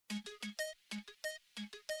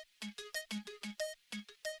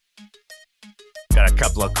A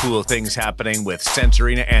couple of cool things happening with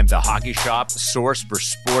Sensorina and The Hockey Shop, source for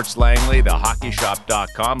Sports Langley,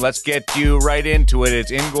 thehockeyshop.com. Let's get you right into it. It's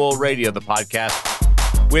In Goal Radio, the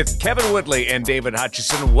podcast with Kevin Woodley and David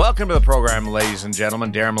Hutchison. Welcome to the program, ladies and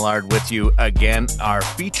gentlemen. Darren Millard with you again. Our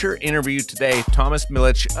feature interview today, Thomas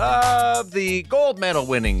Milic of the gold medal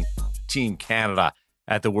winning Team Canada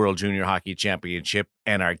at the World Junior Hockey Championship.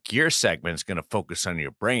 And our gear segment is going to focus on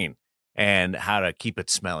your brain and how to keep it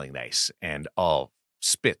smelling nice and all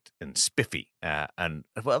spit and spiffy. And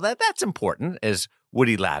well, that's important, as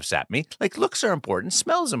Woody laughs at me. Like, looks are important,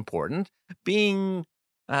 smells important, being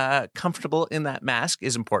comfortable in that mask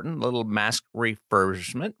is important. A little mask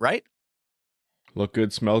refurbishment, right? Look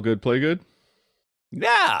good, smell good, play good.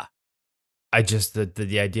 Yeah. I just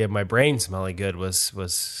the idea of my brain smelling good was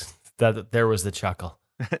that there was the chuckle.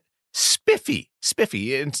 Spiffy.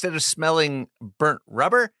 Instead of smelling burnt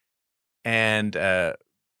rubber and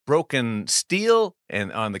broken steel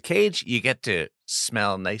and on the cage, you get to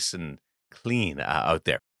smell nice and clean out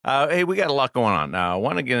there. Hey, we got a lot going on. Now, I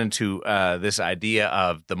want to get into this idea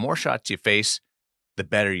of the more shots you face, the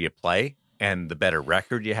better you play and the better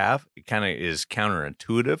record you have. It kind of is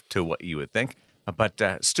counterintuitive to what you would think. But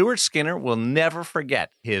Stuart Skinner will never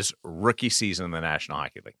forget his rookie season in the National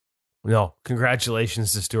Hockey League. No,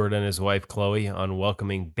 congratulations to Stuart and his wife, Chloe, on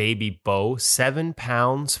welcoming baby Bo, 7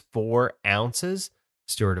 pounds, 4 ounces.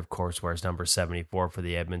 Stuart, of course, wears number 74 for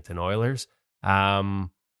the Edmonton Oilers. I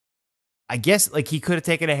guess like he could have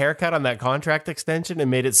taken a haircut on that contract extension and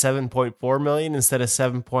made it $7.4 million instead of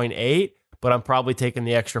 7.8, but I'm probably taking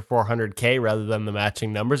the extra $400K rather than the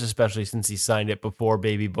matching numbers, especially since he signed it before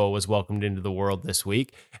baby Bo was welcomed into the world this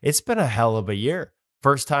week. It's been a hell of a year.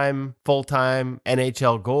 First time, full-time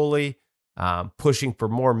NHL goalie, pushing for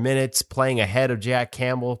more minutes, playing ahead of Jack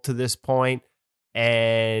Campbell to this point,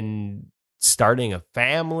 and starting a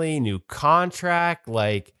family, new contract.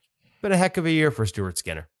 Like, been a heck of a year for Stuart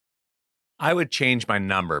Skinner. I would change my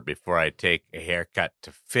number before I take a haircut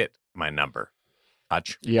to fit my number.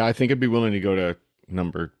 Hutch? Yeah, I think I'd be willing to go to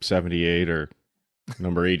number 78 or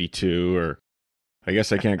number 82, or I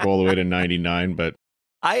guess I can't go all the way to 99, but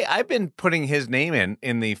I've been putting his name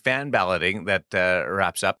in the fan balloting that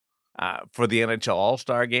wraps up for the NHL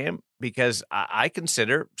All-Star game because I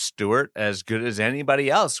consider Stuart as good as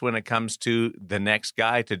anybody else when it comes to the next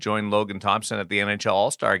guy to join Logan Thompson at the NHL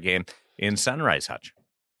All-Star game in Sunrise, Hutch.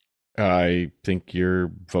 I think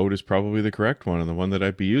your vote is probably the correct one and the one that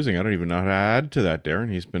I'd be using. I don't even know how to add to that,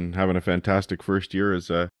 Darren. He's been having a fantastic first year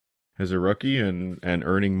as a rookie and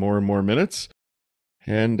earning more and more minutes.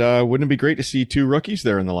 And wouldn't it be great to see two rookies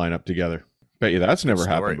there in the lineup together? Bet you that's never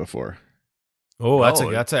happened before. Oh, that's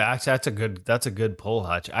a good pull,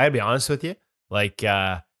 Hutch. I'd be honest with you, like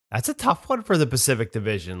that's a tough one for the Pacific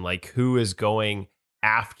Division. Like, who is going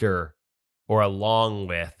after or along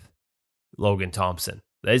with Logan Thompson?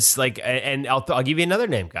 It's like, and I'll give you another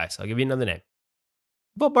name, guys. I'll give you another name.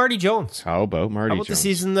 How about Marty Jones? How about Marty Jones?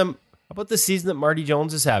 How about the season that Marty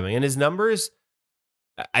Jones is having? And his numbers,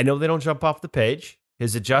 I know they don't jump off the page.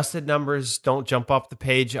 His adjusted numbers don't jump off the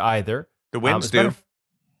page either. The wins do.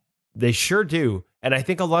 They sure do. And I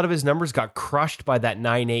think a lot of his numbers got crushed by that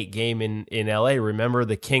 9-8 game in LA. Remember,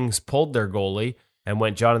 the Kings pulled their goalie and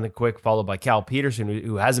went Jonathan Quick, followed by Cal Peterson,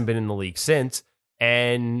 who hasn't been in the league since.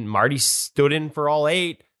 And Marty stood in for all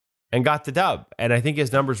 8 and got the dub. And I think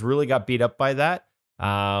his numbers really got beat up by that.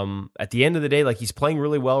 At the end of the day, like, he's playing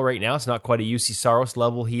really well right now. It's not quite a UC Saros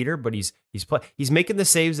level heater, but he's making the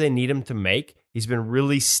saves they need him to make. He's been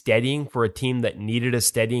really steadying for a team that needed a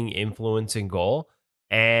steadying influence in goal.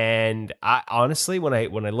 And I honestly, when I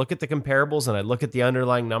look at the comparables and I look at the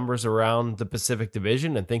underlying numbers around the Pacific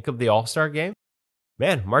Division and think of the All-Star game,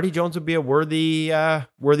 man, Marty Jones would be a worthy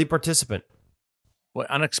participant. Well,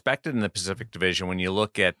 unexpected in the Pacific Division when you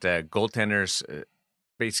look at goaltenders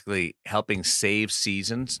basically helping save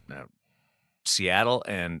seasons. Seattle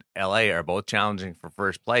and LA are both challenging for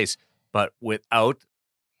first place, but without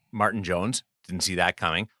Martin Jones, didn't see that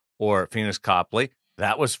coming, or Phoenix Copley,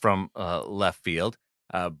 that was from left field.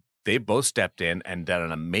 They both stepped in and done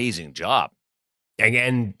an amazing job.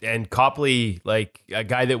 And Copley, like a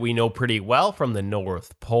guy that we know pretty well from the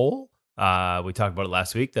North Pole. We talked about it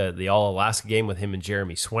last week, the All Alaska game with him and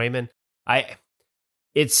Jeremy Swayman. It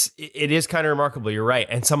is kind of remarkable. You're right.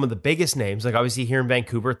 And some of the biggest names, like obviously here in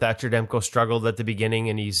Vancouver, Thatcher Demko struggled at the beginning,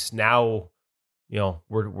 and he's now,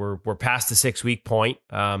 we're past the 6-week point.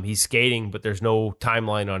 He's skating, but there's no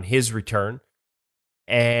timeline on his return.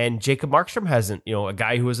 And Jacob Markstrom hasn't, a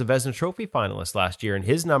guy who was a Vezina Trophy finalist last year, and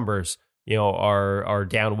his numbers, are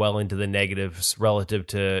down well into the negatives relative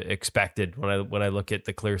to expected when I look at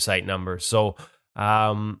the clear sight numbers. So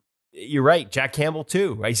you're right. Jack Campbell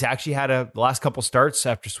too. Right? He's actually had the last couple starts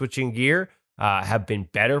after switching gear have been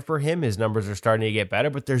better for him. His numbers are starting to get better,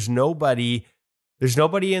 but there's nobody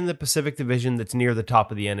in the Pacific Division that's near the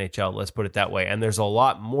top of the NHL. Let's put it that way. And there's a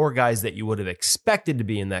lot more guys that you would have expected to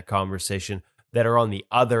be in that conversation that are on the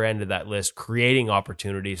other end of that list, creating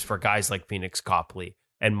opportunities for guys like Phoenix Copley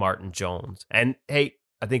and Martin Jones. And hey,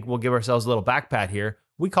 I think we'll give ourselves a little back pat here.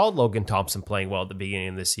 We called Logan Thompson playing well at the beginning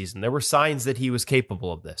of this season. There were signs that he was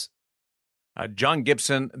capable of this. John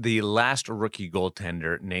Gibson, the last rookie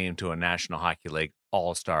goaltender named to a National Hockey League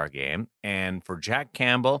All-Star game. And for Jack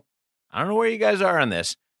Campbell, I don't know where you guys are on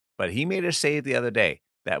this, but he made a save the other day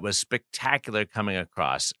that was spectacular coming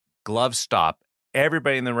across. Glove stop.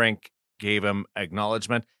 Everybody in the rink gave him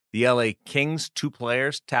acknowledgement. The LA Kings, 2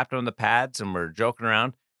 players, tapped on the pads and were joking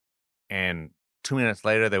around. And 2 minutes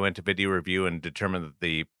later, they went to video review and determined that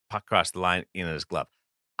the puck crossed the line in his glove.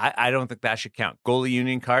 I don't think that should count. Goalie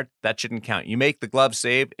union card, that shouldn't count. You make the glove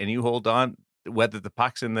save and you hold on, whether the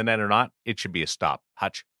puck's in the net or not, it should be a stop.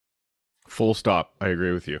 Hutch? Full stop. I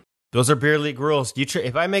agree with you. Those are beer league rules.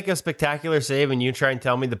 If I make a spectacular save and you try and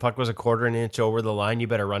tell me the puck was a quarter an inch over the line, you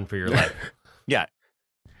better run for your life. Yeah.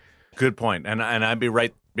 Good point. And I'd be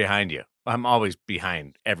right behind you. I'm always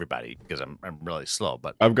behind everybody because I'm really slow.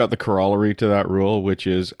 But I've got the corollary to that rule, which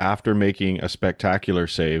is after making a spectacular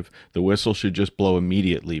save, the whistle should just blow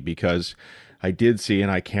immediately, because I did see,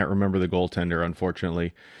 and I can't remember the goaltender,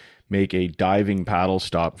 unfortunately, make a diving paddle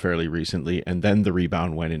stop fairly recently, and then the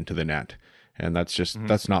rebound went into the net. And that's just,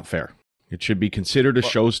 that's not fair. It should be considered a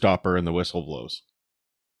showstopper and the whistle blows.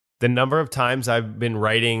 The number of times I've been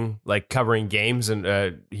writing, like covering games,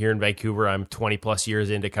 and here in Vancouver, I'm 20 plus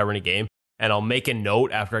years into covering a game, and I'll make a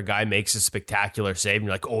note after a guy makes a spectacular save, and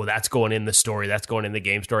you're like, oh, that's going in the story, that's going in the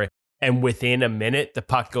game story. And within a minute, the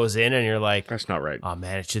puck goes in, and you're like, that's not right. Oh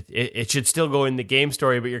man, it should still go in the game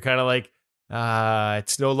story, but you're kind of like,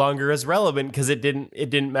 it's no longer as relevant because it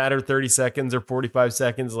didn't matter 30 seconds or 45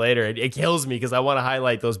 seconds later. It kills me because I want to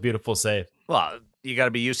highlight those beautiful saves. Well, you got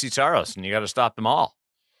to be UC Saros, and you got to stop them all.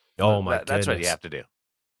 Oh my goodness. That's what you have to do.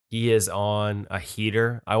 He is on a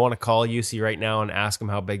heater. I want to call UC right now and ask him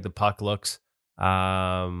how big the puck looks.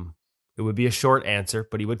 It would be a short answer,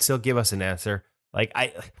 but he would still give us an answer. Like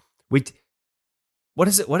what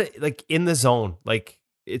is it? Like in the zone? Like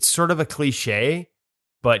it's sort of a cliche,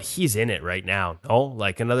 but he's in it right now. No,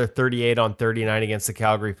 like another 38 on 39 against the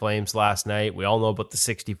Calgary Flames last night. We all know about the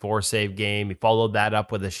 64 save game. He followed that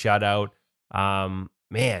up with a shutout.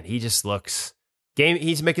 Man, he just looks.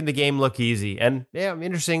 He's making the game look easy. And yeah,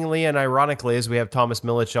 interestingly and ironically, as we have Thomas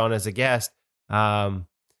Milic on as a guest,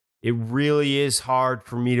 it really is hard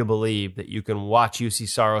for me to believe that you can watch UC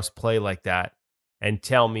Saros play like that and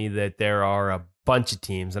tell me that there are a bunch of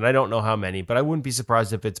teams, and I don't know how many, but I wouldn't be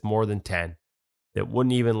surprised if it's more than 10, that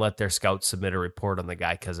wouldn't even let their scouts submit a report on the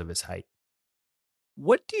guy because of his height.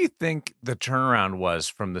 What do you think the turnaround was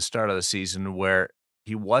from the start of the season where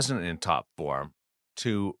he wasn't in top form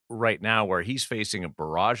to right now where he's facing a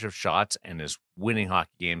barrage of shots and is winning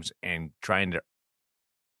hockey games and trying to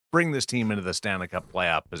bring this team into the Stanley Cup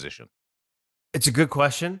playoff position? It's a good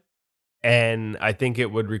question, and I think it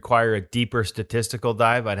would require a deeper statistical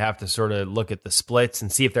dive. I'd have to sort of look at the splits and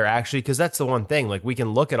see if they're actually, because that's the one thing, like we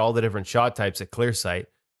can look at all the different shot types at ClearSight.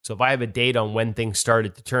 So if I have a date on when things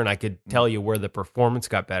started to turn, I could tell you where the performance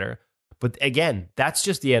got better. But again, that's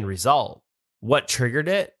just the end result. What triggered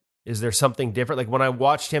it? Is there something different? Like when I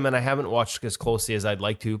watched him, and I haven't watched as closely as I'd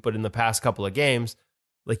like to, but in the past couple of games,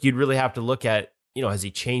 like you'd really have to look at, has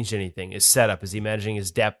he changed anything? His setup? Is he managing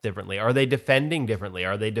his depth differently? Are they defending differently?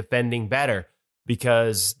 Are they defending better?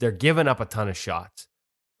 Because they're giving up a ton of shots.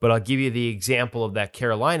 But I'll give you the example of that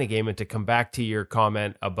Carolina game, and to come back to your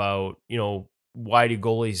comment about, why do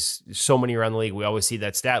goalies, so many around the league, we always see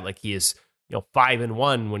that stat, like he is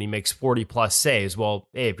 5-1 when he makes 40 plus saves. Well,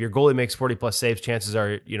 hey, if your goalie makes 40 plus saves, chances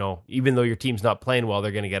are, even though your team's not playing well,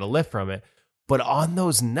 they're going to get a lift from it. But on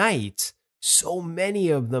those nights, so many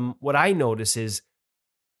of them, what I notice is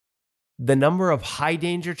the number of high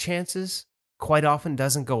danger chances quite often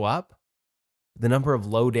doesn't go up. The number of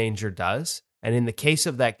low danger does. And in the case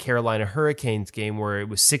of that Carolina Hurricanes game where it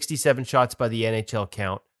was 67 shots by the NHL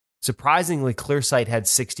count, surprisingly, ClearSight had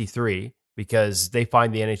 63 because they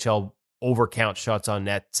find the NHL overcount shots on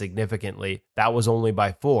net significantly. That was only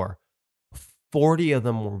by 4. 40 of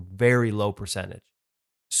them were very low percentage.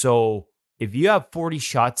 So if you have 40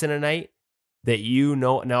 shots in a night that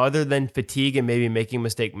now other than fatigue and maybe making a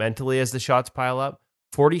mistake mentally as the shots pile up,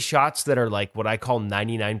 40 shots that are like what I call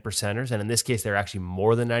 99%ers, and in this case, they're actually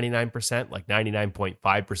more than 99%, like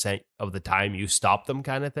 99.5% of the time you stop them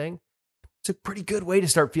kind of thing. it's a pretty good way to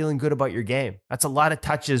start feeling good about your game. That's a lot of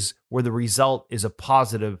touches where the result is a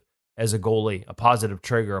positive as a goalie, a positive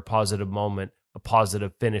trigger, a positive moment, a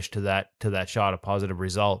positive finish to that shot, a positive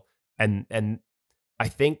result. And I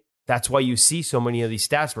think that's why you see so many of these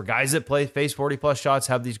stats where guys that face 40 plus shots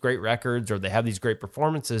have these great records or they have these great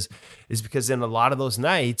performances, is because in a lot of those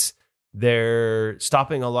nights, they're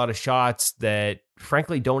stopping a lot of shots that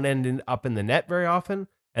frankly don't end up in the net very often.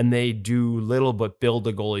 And they do little but build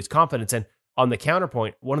the goalie's confidence. And on the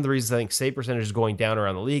counterpoint, one of the reasons I think save percentage is going down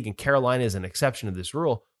around the league, and Carolina is an exception to this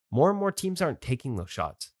rule, more and more teams aren't taking those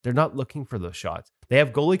shots. They're not looking for those shots. They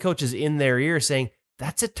have goalie coaches in their ear saying,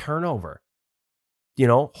 that's a turnover.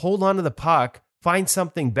 Hold on to the puck, find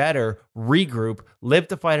something better, regroup, live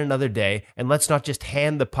to fight another day, and let's not just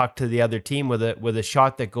hand the puck to the other team with a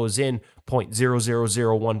shot that goes in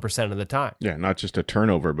 0.0001% of the time. Yeah, not just a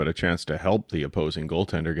turnover, but a chance to help the opposing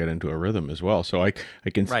goaltender get into a rhythm as well. So I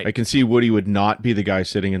can see Woody would not be the guy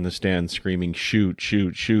sitting in the stands screaming, shoot,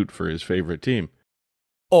 shoot, shoot for his favorite team.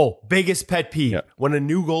 Oh, biggest pet peeve. Yeah. When a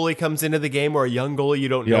new goalie comes into the game or a young goalie you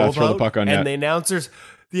don't know about, throw the puck on net. And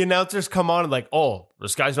the announcers come on and like, oh,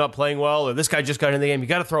 this guy's not playing well, or this guy just got in the game. You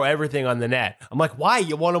got to throw everything on the net. I'm like, why?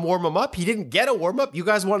 You want to warm him up? He didn't get a warm up. You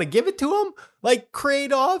guys want to give it to him? Like,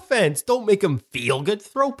 create offense. Don't make him feel good.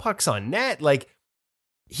 Throw pucks on net. Like,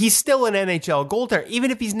 he's still an NHL goaltender, even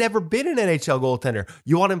if he's never been an NHL goaltender.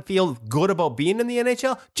 You want him to feel good about being in the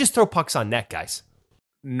NHL? Just throw pucks on net, guys.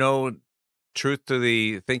 No truth to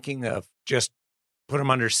the thinking of just put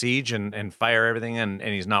him under siege and fire everything and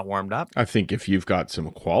he's not warmed up? I think if you've got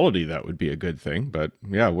some quality, that would be a good thing. But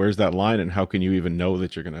yeah, where's that line, and how can you even know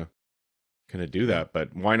that you're gonna do that?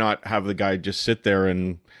 But why not have the guy just sit there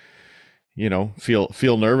and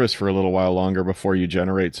feel nervous for a little while longer before you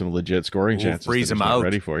generate some legit scoring chances? Freeze him out.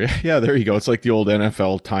 Ready for you. Yeah, there you go. It's like the old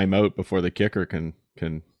NFL timeout before the kicker can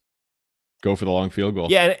go for the long field goal.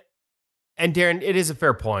 Yeah. And Darren, it is a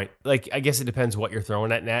fair point. Like, I guess it depends what you're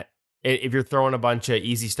throwing at net. If you're throwing a bunch of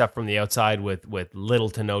easy stuff from the outside with little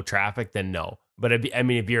to no traffic, then no. But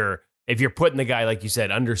if you're putting the guy, like you said,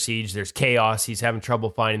 under siege, there's chaos. He's having trouble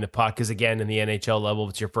finding the puck because, again, in the NHL level,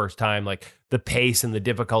 it's your first time. Like, the pace and the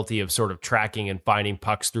difficulty of sort of tracking and finding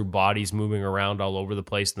pucks through bodies moving around all over the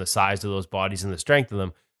place, and the size of those bodies and the strength of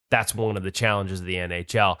them. That's one of the challenges of the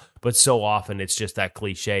NHL. But so often it's just that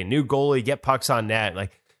cliche. New goalie, get pucks on net.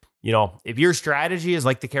 Like, if your strategy is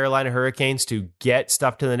like the Carolina Hurricanes to get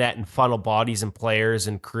stuff to the net and funnel bodies and players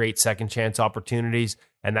and create second chance opportunities,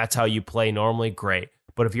 and that's how you play normally, great.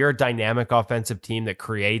 But if you're a dynamic offensive team that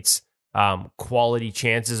creates quality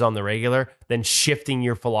chances on the regular, then shifting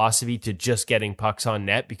your philosophy to just getting pucks on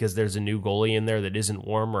net because there's a new goalie in there that isn't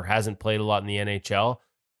warm or hasn't played a lot in the NHL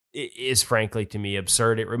is frankly, to me,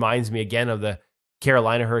 absurd. It reminds me again of the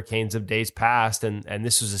Carolina Hurricanes of days past, and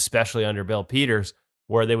this was especially under Bill Peters,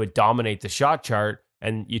 where they would dominate the shot chart.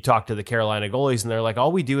 And you talk to the Carolina goalies and they're like,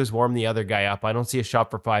 all we do is warm the other guy up. I don't see a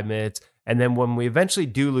shot for 5 minutes. And then when we eventually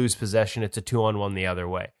do lose possession, it's a 2-on-1 the other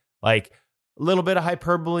way. Like, a little bit of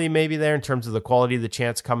hyperbole maybe there in terms of the quality of the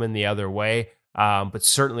chance coming the other way. But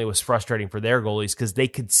certainly was frustrating for their goalies because they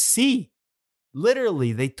could see,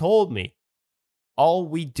 literally, they told me, all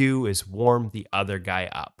we do is warm the other guy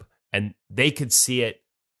up. And they could see it.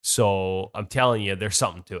 So I'm telling you, there's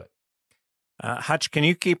something to it. Hutch, can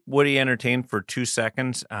you keep Woody entertained for 2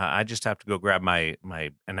 seconds? I just have to go grab my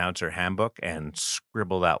announcer handbook and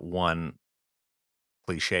scribble that one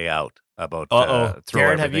cliche out about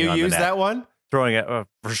Darren, have you used that one? Throwing it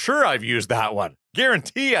for sure. I've used that one.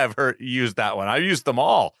 Guarantee I've used that one. I've used them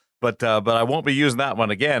all, but I won't be using that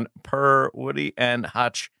one again. Per Woody and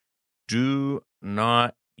Hutch, do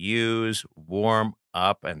not use warm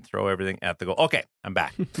up and throw everything at the goal. Okay, I'm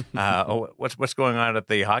back. What's going on at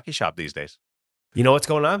the hockey shop these days? You know what's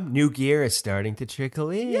going on? New gear is starting to trickle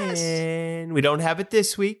in. Yes. We don't have it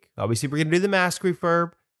this week. Obviously, we're going to do the mask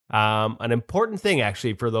refurb. An important thing,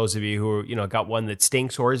 actually, for those of you who got one that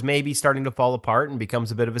stinks or is maybe starting to fall apart and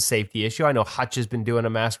becomes a bit of a safety issue. I know Hutch has been doing a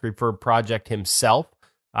mask refurb project himself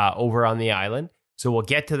over on the island. So we'll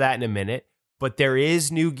get to that in a minute. But there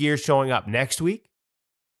is new gear showing up next week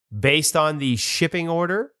based on the shipping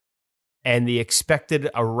order and the expected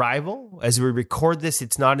arrival. As we record this,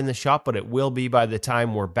 it's not in the shop, but it will be by the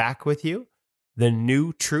time we're back with you. The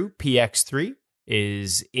new True PX3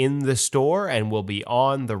 is in the store and will be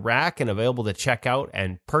on the rack and available to check out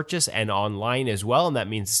and purchase and online as well. And that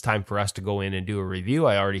means it's time for us to go in and do a review.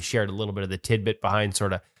 I already shared a little bit of the tidbit behind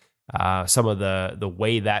sort of some of the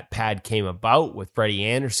way that pad came about, with Freddie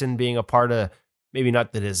Anderson being a part of maybe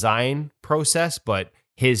not the design process, but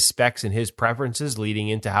his specs and his preferences leading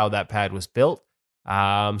into how that pad was built.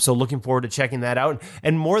 So looking forward to checking that out.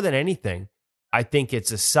 And more than anything, I think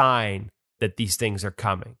it's a sign that these things are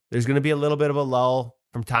coming. There's going to be a little bit of a lull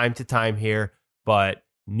from time to time here, but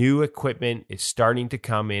new equipment is starting to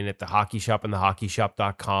come in at the Hockey Shop and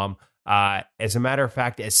thehockeyshop.com. As a matter of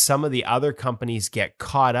fact, as some of the other companies get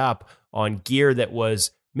caught up on gear that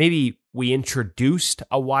was maybe we introduced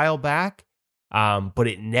a while back, but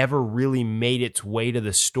it never really made its way to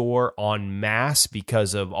the store en masse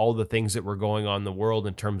because of all the things that were going on in the world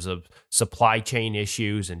in terms of supply chain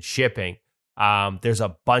issues and shipping. There's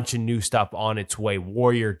a bunch of new stuff on its way.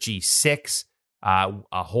 Warrior G6,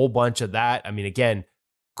 a whole bunch of that. I mean, again,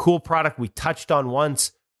 cool product we touched on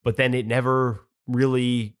once, but then it never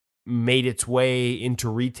really made its way into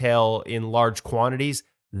retail in large quantities.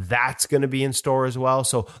 That's going to be in store as well.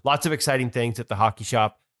 So lots of exciting things at the Hockey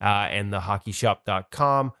Shop and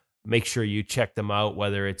thehockeyshop.com. Make sure you check them out,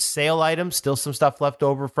 whether it's sale items, still some stuff left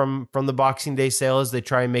over from the Boxing Day sale as they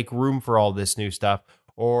try and make room for all this new stuff,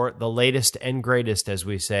 or the latest and greatest, as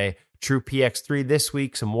we say, True PX3 this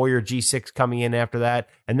week, some Warrior G6 coming in after that,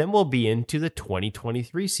 and then we'll be into the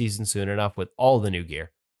 2023 season soon enough with all the new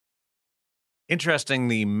gear. Interesting,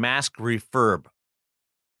 the mask refurb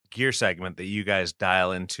gear segment that you guys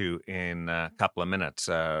dial into in a couple of minutes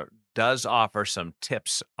does offer some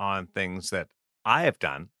tips on things that I have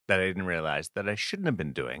done that I didn't realize that I shouldn't have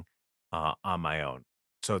been doing on my own.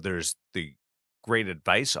 So there's the great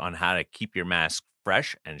advice on how to keep your mask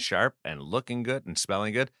fresh and sharp and looking good and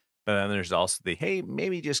smelling good. But then there's also the, hey,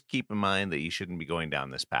 maybe just keep in mind that you shouldn't be going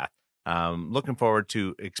down this path. Looking forward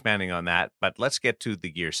to expanding on that. But let's get to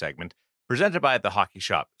the gear segment. Presented by The Hockey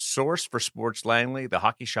Shop, source for sports Langley,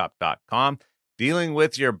 thehockeyshop.com. Dealing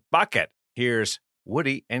with your bucket. Here's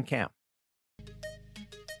Woody and Cam.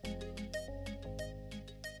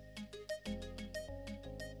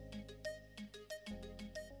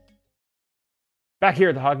 Back here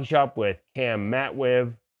at the Hockey Shop with Cam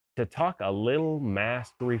Matwiv to talk a little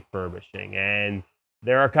mask refurbishing. And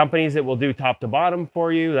there are companies that will do top to bottom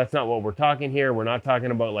for you. That's not what we're talking here. We're not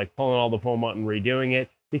talking about like pulling all the foam out and redoing it.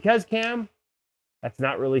 Because, Cam, that's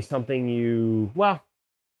not really something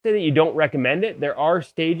say that you don't recommend it. There are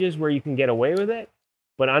stages where you can get away with it.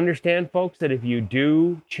 But understand, folks, that if you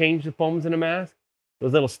do change the foams in a mask,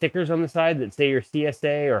 those little stickers on the side that say you're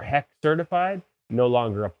CSA or HEC certified no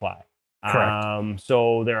longer apply. Correct.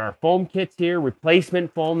 So there are foam kits here,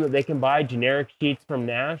 replacement foam that they can buy, generic sheets from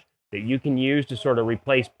Nash that you can use to sort of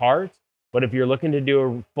replace parts. But if you're looking to do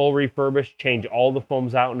a full refurbish, change all the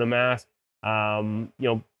foams out in a mask,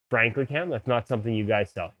 frankly, Cam, that's not something you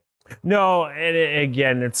guys sell. No, and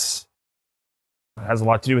again, it has a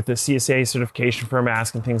lot to do with the CSA certification for a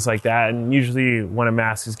mask and things like that. And usually when a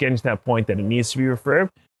mask is getting to that point that it needs to be refurbed,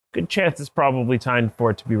 good chance it's probably time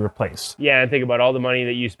for it to be replaced. Yeah, and think about all the money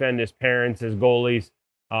that you spend as parents, as goalies,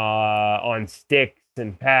 on sticks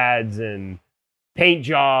and pads and paint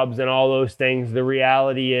jobs and all those things. The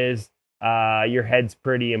reality is your head's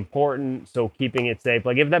pretty important, so keeping it safe.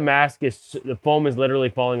 Like if the foam is literally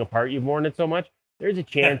falling apart, you've worn it so much, there's a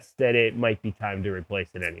chance that it might be time to replace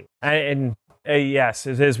it anyway. And yes,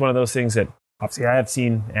 it is one of those things that obviously I have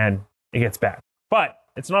seen and it gets bad. But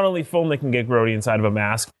it's not only foam that can get grody inside of a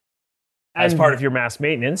mask. As part of your mask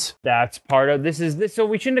maintenance. That's part of this. So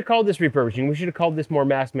we shouldn't have called this refurbishing. We should have called this more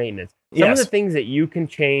mask maintenance. Some of the things that you can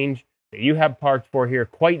change, that you have parts for here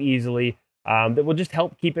quite easily, that will just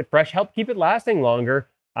help keep it fresh, help keep it lasting longer,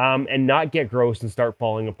 and not get gross and start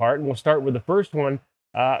falling apart. And we'll start with the first one,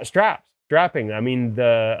 strapping. I mean,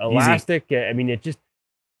 the elastic,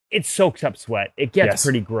 it soaks up sweat. It gets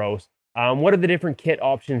pretty gross. What are the different kit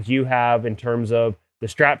options you have in terms of the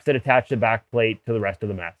straps that attach the back plate to the rest of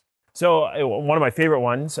the mask? So one of my favorite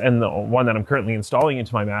ones, and the one that I'm currently installing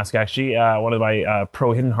into my mask, actually, one of my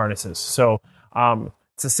Pro Hidden harnesses. So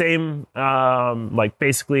it's the same,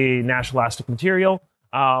 basically Nash elastic material,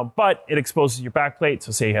 but it exposes your back plate.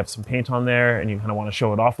 So say you have some paint on there and you kind of want to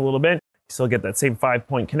show it off a little bit. You still get that same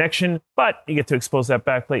 5-point connection, but you get to expose that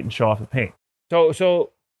back plate and show off the paint.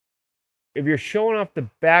 So if you're showing off the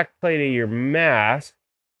back plate of your mask,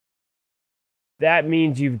 that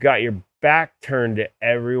means you've got your back turned to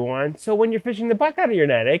everyone. So when you're fishing the buck out of your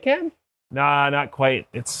net, Cam? Nah, not quite.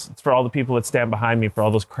 It's for all the people that stand behind me, for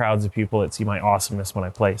all those crowds of people that see my awesomeness when I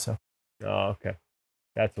play. So, okay,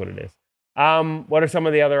 that's what it is. What are some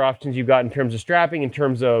of the other options you've got in terms of strapping, in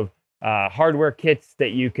terms of hardware kits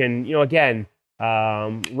that you can,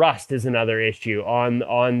 rust is another issue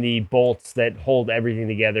on the bolts that hold everything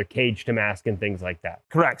together, cage to mask and things like that.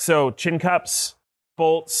 Correct. So chin cups,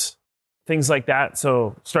 bolts, things like that.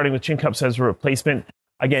 So starting with chin cups as a replacement.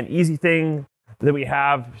 Again, easy thing. that we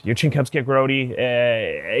have. Your chin cups get grody.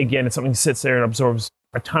 Again, it's something that sits there and absorbs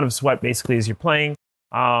a ton of sweat basically as you're playing.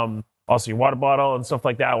 Also your water bottle and stuff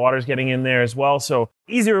like that. Water's getting in there as well. So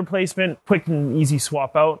easy replacement, quick and easy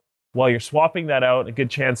swap out. While you're swapping that out, a good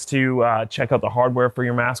chance to check out the hardware for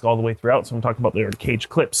your mask all the way throughout. So I'm talking about their cage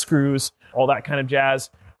clips, screws, all that kind of jazz.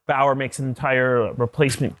 Bauer makes an entire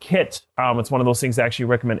replacement kit. It's one of those things I actually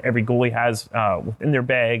recommend every goalie has within their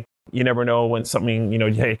bag. You never know when something,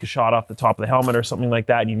 you take a shot off the top of the helmet or something like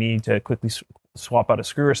that, and you need to quickly swap out a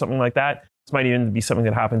screw or something like that. This might even be something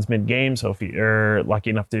that happens mid-game. So if you're lucky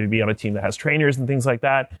enough to be on a team that has trainers and things like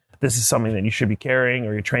that, this is something that you should be carrying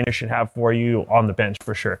or your trainer should have for you on the bench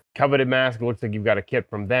for sure. Coveted mask. It looks like you've got a kit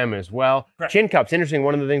from them as well. Correct. Chin cups. Interesting.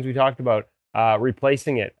 One of the things we talked about,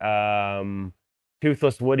 replacing it.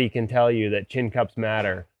 Toothless Woody can tell you that chin cups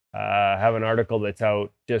matter. Have an article that's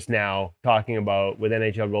out just now talking about with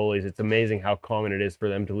NHL goalies. It's amazing how common it is for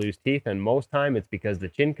them to lose teeth. And most time it's because the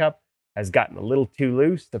chin cup has gotten a little too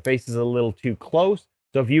loose. The face is a little too close.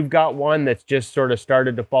 So if you've got one that's just sort of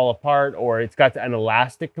started to fall apart, or it's got an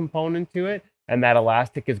elastic component to it, and that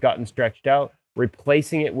elastic has gotten stretched out,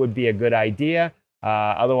 replacing it would be a good idea.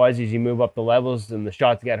 Otherwise, as you move up the levels and the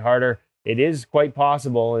shots get harder, it is quite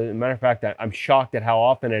possible. As a matter of fact, I'm shocked at how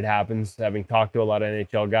often it happens, having talked to a lot of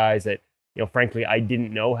NHL guys that, frankly, I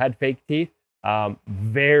didn't know had fake teeth.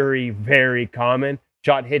 Very, very common.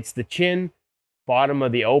 Shot hits the chin. Bottom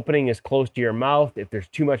of the opening is close to your mouth. If there's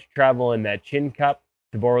too much travel in that chin cup,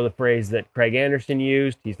 to borrow the phrase that Craig Anderson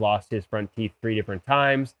used, he's lost his front teeth 3 different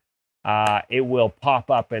times. It will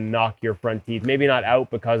pop up and knock your front teeth, maybe not out,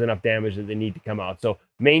 but cause enough damage that they need to come out. So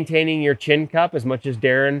maintaining your chin cup, as much as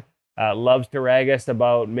Darren loves to rag us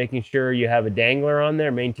about making sure you have a dangler on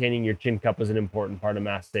there, maintaining your chin cup is an important part of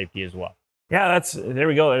mask safety as well. Yeah, there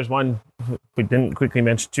we go. There's one we didn't quickly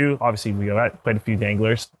mention too. Obviously, we got quite a few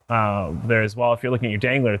danglers there as well. If you're looking at your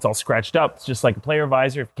dangler, it's all scratched up. It's just like a player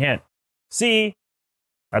visor. If you can't see,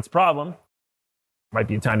 that's a problem. Might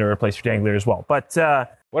be a time to replace your dangler as well. But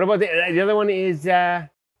what about the other one is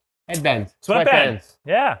headbands, sweatbands.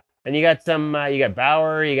 Yeah. And you got some, you got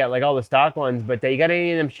Bauer, you got like all the stock ones, but you got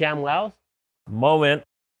any of them ShamWows? Moment.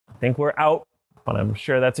 I think we're out, but I'm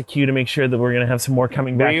sure that's a cue to make sure that we're going to have some more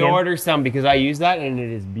coming back in. Reorder some, because I use that and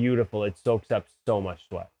it is beautiful. It soaks up so much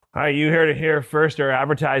sweat. All right, you heard it here first, our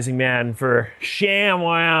advertising man for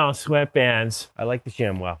ShamWow sweatbands. I like the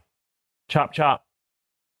ShamWow. Chop, chop.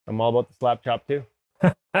 I'm all about the slap chop too.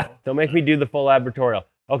 Don't make me do the full advertorial.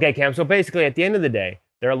 Okay, Cam, so basically at the end of the day,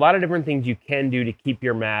 there are a lot of different things you can do to keep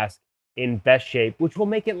your mask in best shape, which will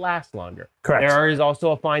make it last longer. Correct. There is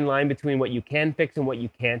also a fine line between what you can fix and what you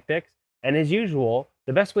can't fix. And as usual,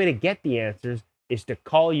 the best way to get the answers is to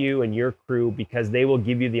call you and your crew, because they will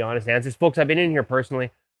give you the honest answers. Folks, I've been in here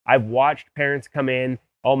personally. I've watched parents come in.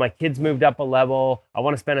 Oh, my kid's moved up a level. I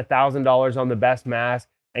want to spend $1,000 on the best mask.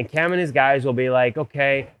 And Cam and his guys will be like,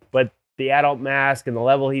 okay, but the adult mask and the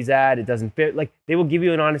level he's at, it doesn't fit. Like, they will give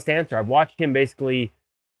you an honest answer. I've watched him basically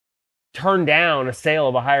turn down a sale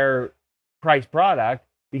of a higher price product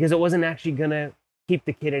because it wasn't actually going to keep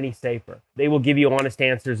the kid any safer. They will give you honest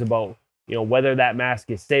answers about, whether that mask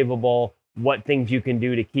is savable, what things you can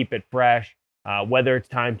do to keep it fresh, whether it's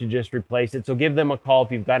time to just replace it. So give them a call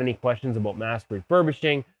if you've got any questions about mask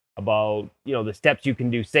refurbishing, about, the steps you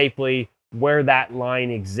can do safely, where that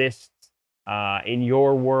line exists in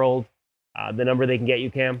your world. The number they can get you,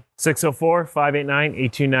 Cam?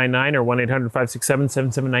 604-589-8299 or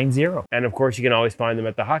 1-800-567-7790. And of course, you can always find them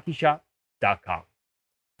at thehockeyshop.com.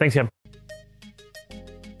 Thanks, Cam.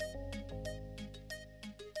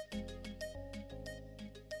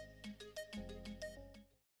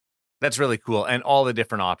 That's really cool. And all the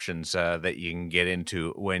different options that you can get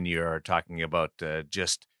into when you're talking about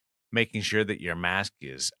just making sure that your mask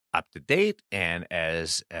is up to date and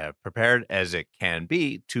as prepared as it can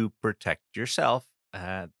be to protect yourself.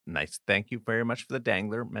 Nice. Thank you very much for the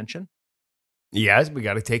dangler mention. Yes, we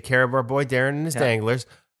got to take care of our boy Darren and his danglers.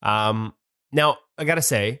 Now, I got to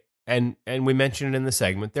say, and we mentioned it in the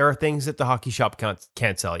segment, there are things that the hockey shop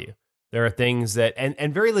can't sell you. There are things that,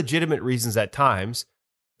 and very legitimate reasons at times,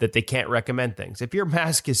 that they can't recommend things. If your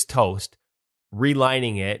mask is toast,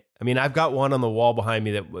 relining it. I mean, I've got one on the wall behind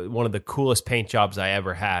me that one of the coolest paint jobs I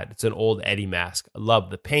ever had. It's an old Eddie mask. I love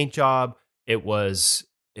the paint job. It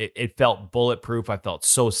felt bulletproof. I felt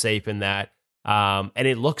so safe in that. And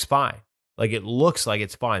it looks fine. Like, it looks like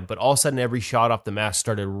it's fine. But all of a sudden, every shot off the mask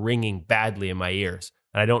started ringing badly in my ears.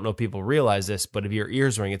 And I don't know if people realize this, but if your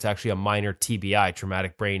ears ring, it's actually a minor TBI,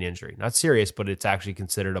 traumatic brain injury. Not serious, but it's actually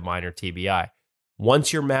considered a minor TBI.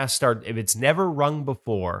 Once your mask if it's never rung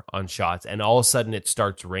before on shots and all of a sudden it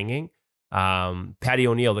starts ringing, Patty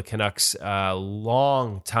O'Neill, the Canucks'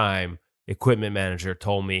 long-time equipment manager,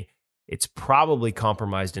 told me it's probably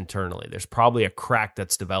compromised internally. There's probably a crack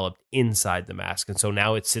that's developed inside the mask. And so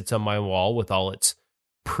now it sits on my wall with all its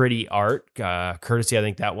pretty art. Courtesy, I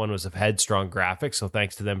think that one was of Headstrong Graphics. So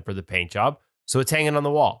thanks to them for the paint job. So it's hanging on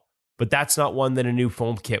the wall. But that's not one that a new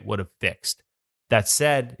foam kit would have fixed. That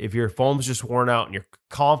said, if your foam's just worn out and you're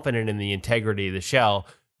confident in the integrity of the shell,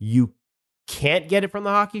 you can't get it from the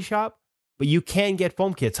hockey shop, but you can get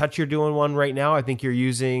foam kits. Hutch, you're doing one right now. I think you're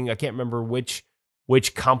using, I can't remember which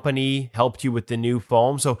company helped you with the new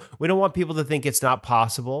foam. So we don't want people to think it's not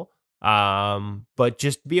possible. But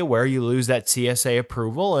just be aware you lose that CSA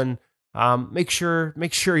approval, and make sure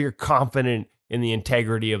you're confident in the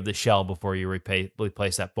integrity of the shell before you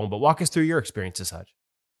replace that foam. But walk us through your experiences, Hutch.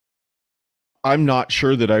 I'm not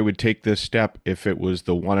sure that I would take this step if it was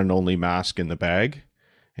the one and only mask in the bag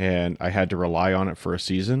and I had to rely on it for a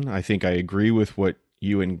season. I think I agree with what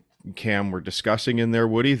you and Cam were discussing in there,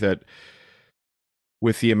 Woody, that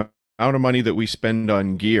with the amount of money that we spend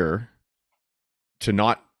on gear, to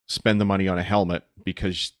not spend the money on a helmet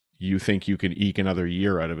because you think you can eke another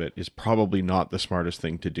year out of it is probably not the smartest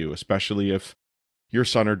thing to do, especially if your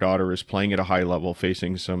son or daughter is playing at a high level,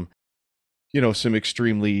 facing some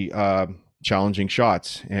extremely challenging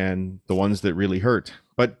shots and the ones that really hurt.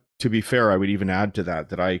 But to be fair, I would even add to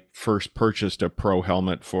that I first purchased a pro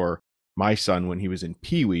helmet for my son when he was in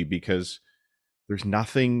Pee-wee, because there's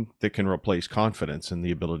nothing that can replace confidence and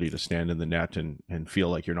the ability to stand in the net and feel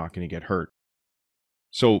like you're not going to get hurt.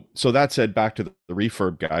 So that said, back to the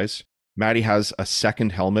refurb guys, Matty has a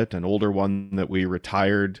second helmet, an older one that we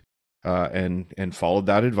retired and followed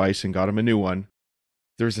that advice and got him a new one.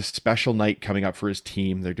 There's a special night coming up for his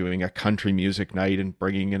team. They're doing a country music night and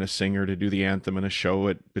bringing in a singer to do the anthem and a show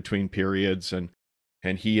at between periods. And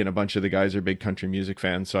he and a bunch of the guys are big country music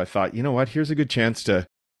fans. So I thought, you know what, here's a good chance to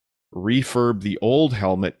refurb the old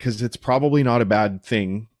helmet, because it's probably not a bad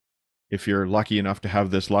thing if you're lucky enough to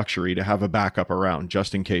have this luxury to have a backup around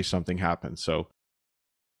just in case something happens. So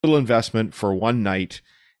little investment for one night,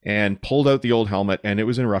 and pulled out the old helmet, and it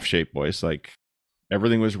was in rough shape, boys. Like,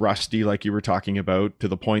 everything was rusty, like you were talking about, to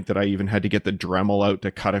the point that I even had to get the Dremel out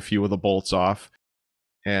to cut a few of the bolts off.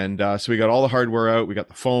 And so we got all the hardware out, we got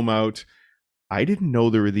the foam out. I didn't know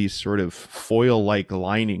there were these sort of foil-like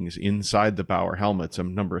linings inside the Bauer helmets, a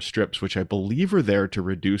number of strips, which I believe are there to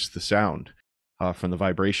reduce the sound from the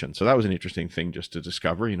vibration. So that was an interesting thing just to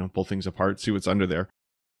discover, pull things apart, see what's under there.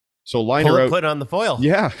 So liner out. Put on the foil.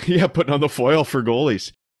 Yeah, putting on the foil for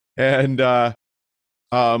goalies. And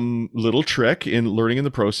little trick in learning in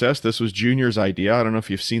the process. This was Junior's idea. I don't know if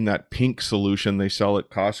you've seen that pink solution they sell at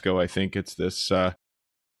Costco. I think it's this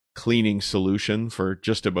cleaning solution for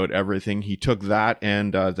just about everything. He took that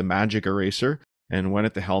and the magic eraser and went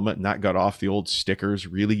at the helmet, and that got off the old stickers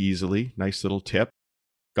really easily. Nice little tip.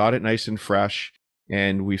 Got it nice and fresh,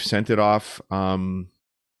 and we've sent it off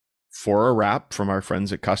for a wrap from our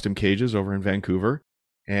friends at Custom Cages over in Vancouver,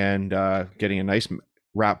 and getting a nice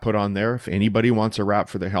wrap put on there. If anybody wants a wrap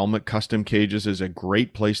for their helmet, Custom Cages is a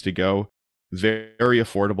great place to go. Very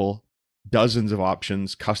affordable, dozens of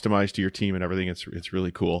options, customized to your team and everything. It's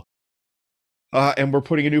really cool. And we're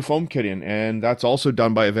putting a new foam kit in, and that's also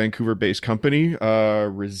done by a Vancouver-based company,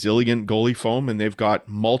 Resilient Goalie Foam, and they've got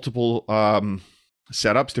multiple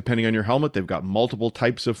setups depending on your helmet. They've got multiple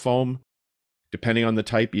types of foam, depending on the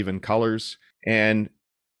type, even colors. And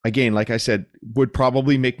again, like I said, would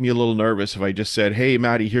probably make me a little nervous if I just said, hey,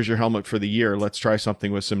 Matty, here's your helmet for the year. Let's try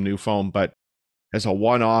something with some new foam. But as a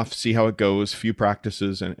one-off, see how it goes, few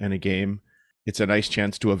practices and a game, it's a nice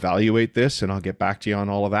chance to evaluate this, and I'll get back to you on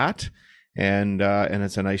all of that. And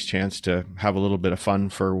it's a nice chance to have a little bit of fun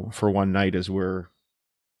for one night as we're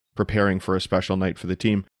preparing for a special night for the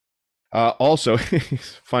team. Also,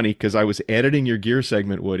 it's funny because I was editing your gear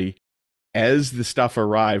segment, Woody, as the stuff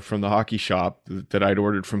arrived from the hockey shop that I'd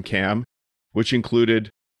ordered from Cam, which included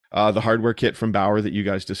the hardware kit from Bauer that you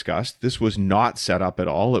guys discussed. This was not set up at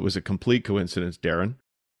all. It was a complete coincidence, Darren.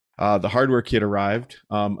 The hardware kit arrived.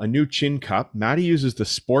 A new chin cup. Matty uses the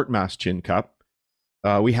Sport Mask chin cup.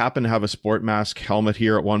 We happen to have a Sport Mask helmet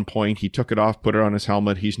here at one point. He took it off, put it on his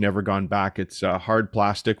helmet. He's never gone back. It's hard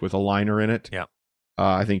plastic with a liner in it. Yeah.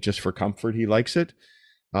 I think just for comfort, he likes it.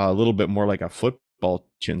 A little bit more like a football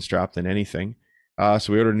chin strap than anything.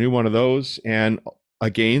 So we ordered a new one of those. And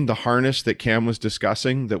again, the harness that Cam was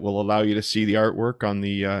discussing that will allow you to see the artwork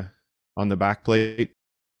on the back plate.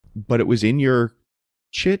 But it was in your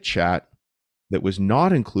chit chat that was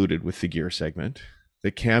not included with the gear segment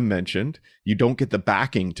that Cam mentioned. You don't get the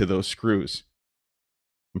backing to those screws.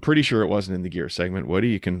 I'm pretty sure it wasn't in the gear segment, Woody.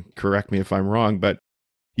 You can correct me if I'm wrong, but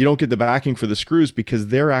You don't get the backing for the screws because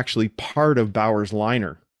they're actually part of Bauer's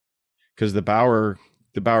liner, because the Bauer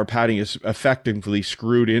padding is effectively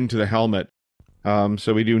screwed into the helmet.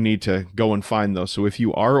 So we do need to go and find those. So if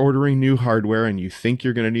you are ordering new hardware and you think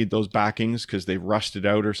you're going to need those backings because they've rusted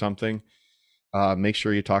out or something, make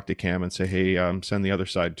sure you talk to Cam and say, hey, send the other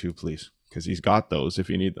side too, please, because he's got those if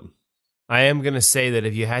you need them. I am going to say that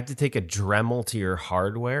if you had to take a Dremel to your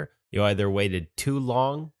hardware, you either waited too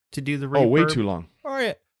long to do the refurb. Oh, way too long.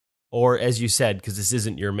 Or as you said, because this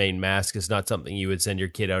isn't your main mask, it's not something you would send your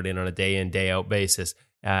kid out on a day day out basis.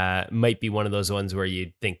 Might be one of those ones where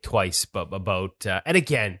you think twice about. And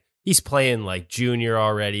again, he's playing like junior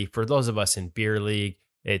already. For those of us in beer league,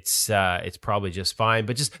 it's probably just fine.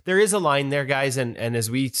 But just there is a line there, guys. And as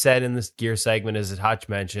we said in this gear segment, as Hutch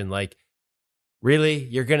mentioned, like really,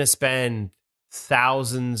 you're gonna spend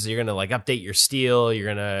thousands. You're gonna like update your steel. You're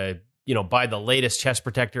gonna buy the latest chest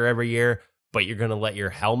protector every year, but you're gonna let your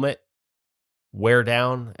helmet wear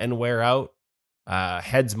down and wear out.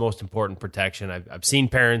 Head's most important protection. I've seen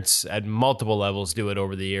parents at multiple levels do it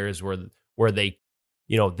over the years where they,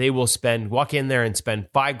 they will walk in there and spend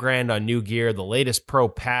 $5,000 on new gear, the latest pro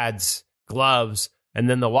pads, gloves, and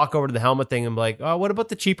then they'll walk over to the helmet thing and be like, oh, what about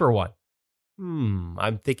the cheaper one?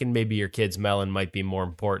 I'm thinking maybe your kid's melon might be more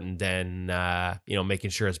important than,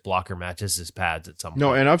 making sure his blocker matches his pads at some point.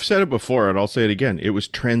 No, and I've said it before, and I'll say it again. It was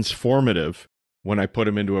transformative when I put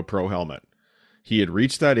him into a pro helmet. He had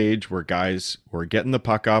reached that age where guys were getting the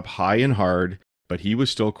puck up high and hard, but he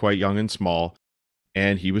was still quite young and small,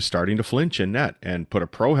 and he was starting to flinch in net, and put a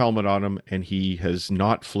pro helmet on him, and he has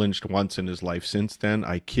not flinched once in his life since then.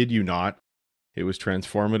 I kid you not. It was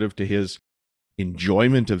transformative to his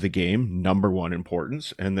enjoyment of the game, number one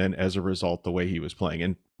importance, and then as a result, the way he was playing.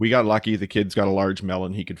 And we got lucky. The kid's got a large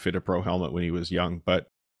melon. He could fit a pro helmet when he was young, but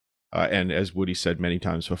and as Woody said many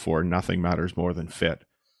times before, nothing matters more than fit.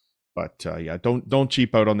 But don't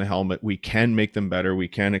cheap out on the helmet. We can make them better. We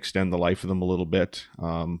can extend the life of them a little bit,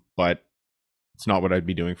 but it's not what I'd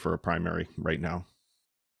be doing for a primary right now.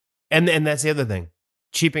 And that's the other thing.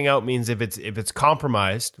 Cheaping out means if it's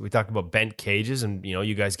compromised. We talked about bent cages, and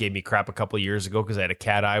you guys gave me crap a couple of years ago because I had a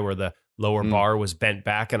cat eye where the lower bar was bent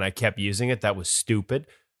back, and I kept using it. That was stupid.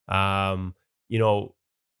 But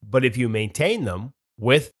if you maintain them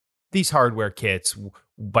with these hardware kits,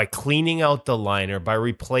 by cleaning out the liner, by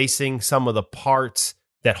replacing some of the parts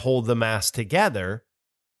that hold the mask together,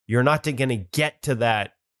 you're not going to get to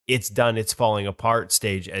that it's done, it's falling apart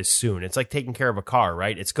stage as soon. It's like taking care of a car,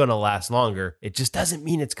 right? It's going to last longer. It just doesn't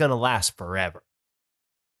mean it's going to last forever.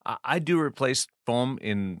 I do replace foam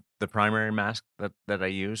in the primary mask that I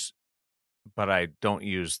use, but I don't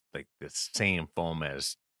use like the same foam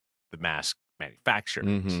as the mask manufacturer.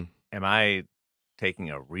 Mm-hmm. Am I taking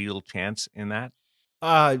a real chance in that?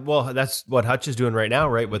 Well, that's what Hutch is doing right now,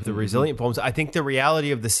 right? With the resilient foams. I think the reality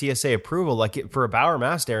of the CSA approval, for a Bauer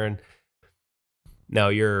mask, Aaron. Now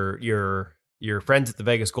your friends at the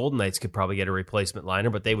Vegas Golden Knights could probably get a replacement liner,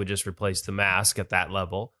 but they would just replace the mask at that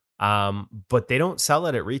level. But they don't sell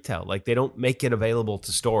it at retail. Like they don't make it available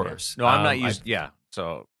to stores. No, I'm not used.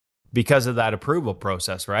 So because of that approval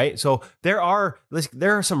process, right? So there are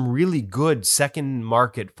some really good second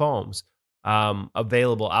market foams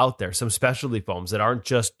available out there, some specialty foams that aren't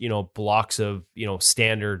just blocks of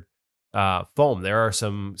standard foam. There are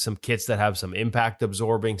some kits that have some impact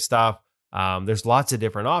absorbing stuff. There's lots of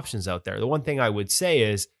different options out there. The one thing I would say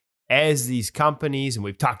is, as these companies, and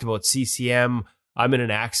we've talked about CCM, I'm in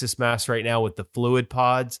an Axis mask right now with the fluid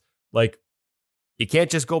pods. Like, you can't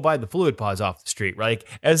just go buy the fluid pods off the street, right?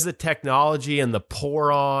 Like, as the technology and the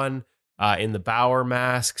pour on in the Bauer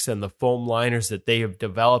masks and the foam liners that they have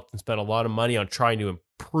developed and spent a lot of money on trying to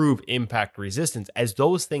improve impact resistance, as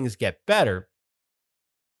those things get better,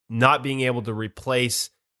 not being able to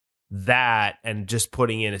replace that and just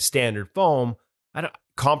putting in a standard foam,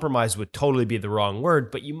 compromise would totally be the wrong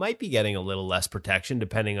word, but you might be getting a little less protection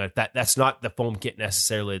depending on that. That's not the foam kit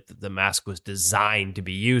necessarily that the mask was designed to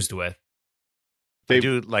be used with. I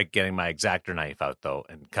do like getting my X-Acto knife out though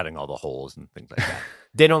and cutting all the holes and things like that.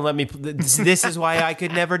 They don't let me. This is why I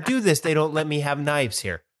could never do this. They don't let me have knives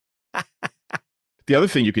here. The other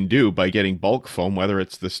thing you can do by getting bulk foam, whether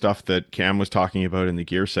it's the stuff that Cam was talking about in the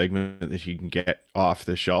gear segment that you can get off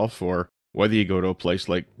the shelf, or whether you go to a place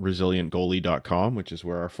like resilientgoalie.com, which is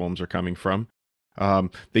where our foams are coming from,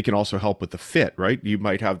 they can also help with the fit, right? You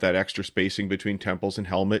might have that extra spacing between temples and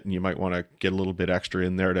helmet, and you might want to get a little bit extra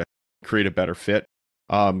in there to create a better fit.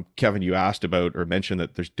 Kevin, you asked about or mentioned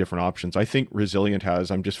that there's different options. I think Resilient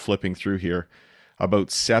has, I'm just flipping through here,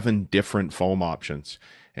 about 7 different foam options,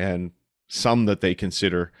 and some that they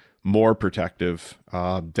consider more protective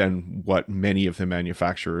than what many of the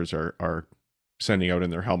manufacturers are sending out in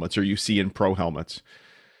their helmets, or you see in pro helmets.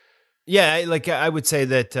 Yeah, like I would say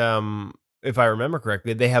that if I remember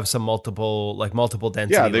correctly, they have some multiple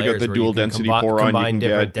density. Yeah, they've got layers the where dual you can density Poron. You can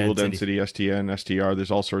different get dual densities. density STN, STR.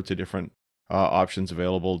 There's all sorts of different options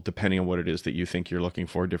available depending on what it is that you think you're looking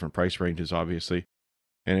for. Different price ranges, obviously.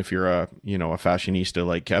 And if you're a fashionista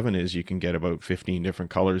like Kevin is, you can get about 15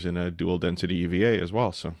 different colors in a dual density UVA as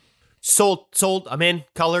well. So sold. I'm in.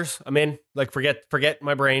 Colors. I'm in. Like forget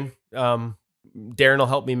my brain. Darren will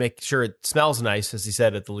help me make sure it smells nice, as he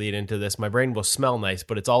said at the lead into this. My brain will smell nice,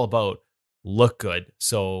 but it's all about look good.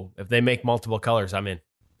 So if they make multiple colors, I'm in.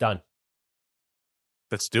 Done.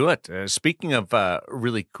 Let's do it. Speaking of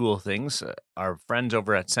really cool things, our friends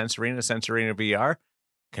over at Sensorina VR,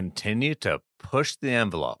 continue to push the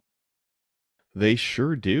envelope. They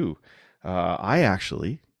sure do. I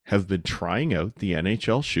actually have been trying out the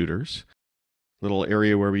NHL Shooters, little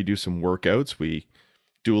area where we do some workouts. We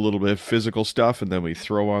do a little bit of physical stuff, and then we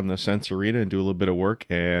throw on the Sensorina and do a little bit of work.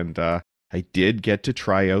 And I did get to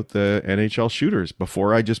try out the NHL Shooters.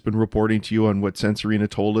 Before, I'd just been reporting to you on what Sensorina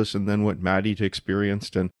told us and then what Maddie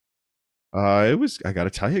experienced. And I got to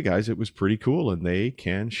tell you guys, it was pretty cool, and they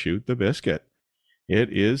can shoot the biscuit.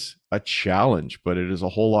 It is a challenge, but it is a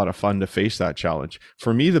whole lot of fun to face that challenge.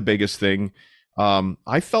 For me, the biggest thing,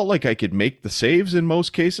 I felt like I could make the saves in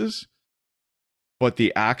most cases, but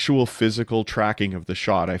the actual physical tracking of the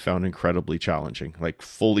shot I found incredibly challenging. Like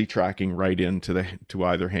fully tracking right into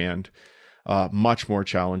either hand, much more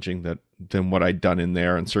challenging than what I'd done in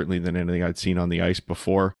there, and certainly than anything I'd seen on the ice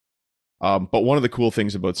before. But one of the cool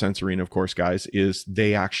things about Sensorina, of course, guys, is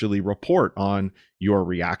they actually report on your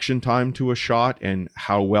reaction time to a shot and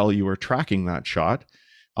how well you are tracking that shot.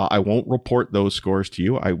 I won't report those scores to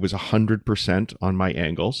you. I was 100% on my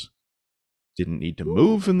angles. Didn't need to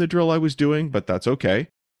move in the drill I was doing, but that's okay.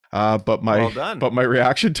 But my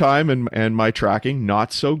reaction time and my tracking,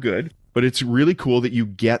 not so good. But it's really cool that you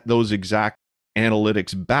get those exact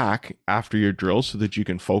analytics back after your drill so that you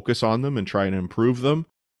can focus on them and try and improve them.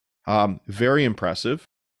 Very impressive.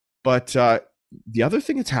 But the other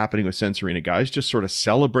thing that's happening with Sensorina, guys, just sort of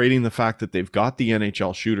celebrating the fact that they've got the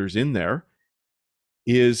NHL Shooters in there,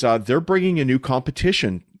 is they're bringing a new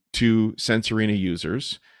competition to Sensorina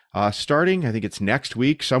users. Starting, I think it's next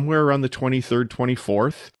week, somewhere around the 23rd,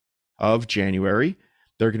 24th of January.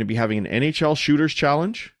 They're going to be having an NHL Shooters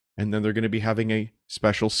Challenge, and then they're going to be having a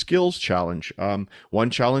special skills challenge. One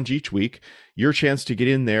challenge each week. Your chance to get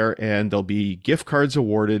in there, and there'll be gift cards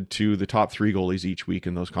awarded to the top 3 goalies each week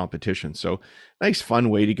in those competitions. So nice, fun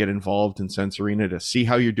way to get involved in Sensorina, to see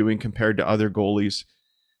how you're doing compared to other goalies.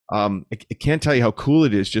 I can't tell you how cool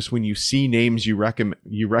it is just when you see names you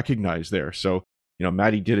recognize there. So,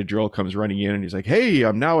 Matty did a drill, comes running in, and he's like, hey,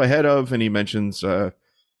 I'm now ahead of, and he mentions, was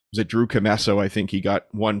it Drew Camesso? I think he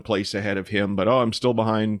got one place ahead of him, but I'm still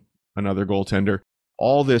behind another goaltender.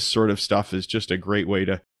 All this sort of stuff is just a great way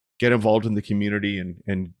to get involved in the community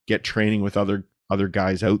and get training with other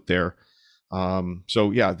guys out there.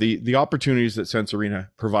 So yeah, the opportunities that Sensorina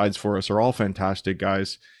provides for us are all fantastic,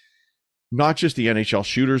 guys. Not just the NHL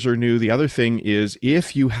Shooters are new. The other thing is,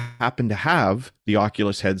 if you happen to have the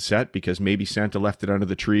Oculus headset, because maybe Santa left it under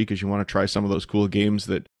the tree because you want to try some of those cool games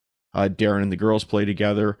that Darren and the girls play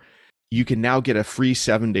together, you can now get a free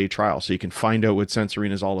 7-day trial. So you can find out what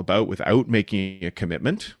Sensorina is all about without making a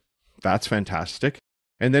commitment. That's fantastic.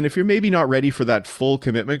 And then if you're maybe not ready for that full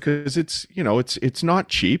commitment, because it's not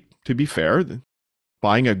cheap, to be fair.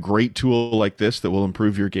 Buying a great tool like this that will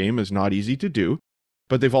improve your game is not easy to do.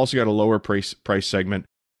 But they've also got a lower price segment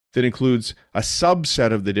that includes a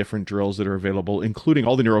subset of the different drills that are available, including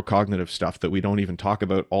all the neurocognitive stuff that we don't even talk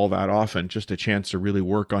about all that often, just a chance to really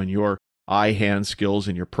work on your eye-hand skills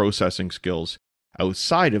and your processing skills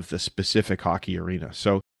outside of the specific hockey arena.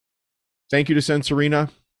 So thank you to Sensorina.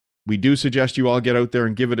 We do suggest you all get out there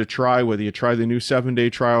and give it a try, whether you try the new 7-day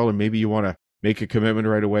trial or maybe you want to make a commitment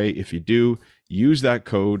right away. If you do, use that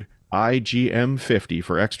code IGM50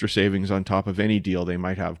 for extra savings on top of any deal they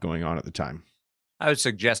might have going on at the time. I would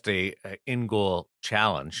suggest a in-goal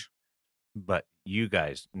challenge, but you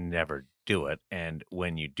guys never do it. And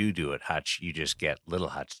when you do it, Hutch, you just get little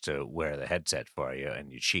Hutch to wear the headset for you and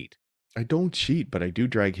you cheat. I don't cheat, but I do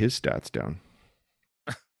drag his stats down.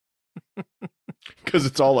 Because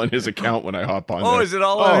it's all on his account when I hop on. Is it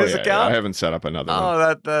all on his account? Yeah. I haven't set up another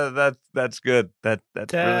one. That's good. That's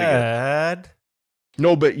Dad. really good.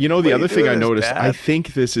 No, but the other thing I noticed, Dad? I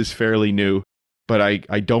think this is fairly new, but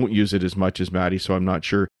I don't use it as much as Maddie, so I'm not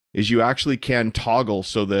sure, is you actually can toggle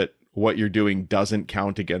so that what you're doing doesn't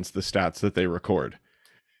count against the stats that they record.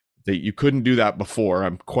 that you couldn't do that before.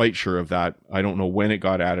 I'm quite sure of that. I don't know when it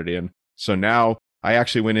got added in. So now I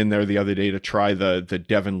actually went in there the other day to try the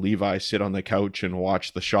Devin Levi sit on the couch and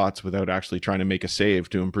watch the shots without actually trying to make a save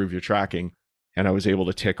to improve your tracking. And I was able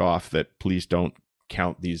to tick off that please don't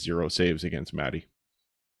count these 0 saves against Maddie.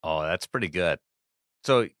 Oh, that's pretty good.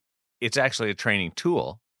 So it's actually a training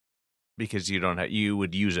tool because you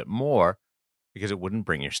would use it more because it wouldn't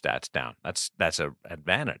bring your stats down. That's an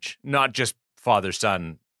advantage, not just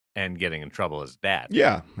father-son and getting in trouble as dad.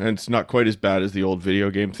 Yeah, and it's not quite as bad as the old video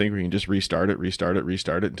game thing where you can just restart it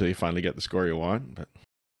until you finally get the score you want. But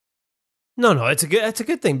No, it's a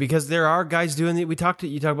good thing because there are guys doing it. You talked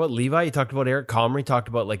about Levi, you talked about Eric Comrie, you talked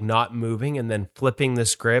about like not moving and then flipping the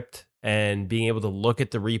script and being able to look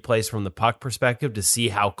at the replays from the puck perspective to see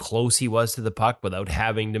how close he was to the puck without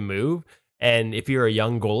having to move. And if you're a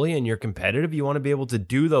young goalie and you're competitive, you want to be able to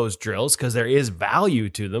do those drills because there is value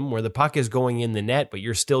to them where the puck is going in the net, but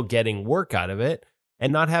you're still getting work out of it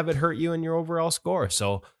and not have it hurt you in your overall score.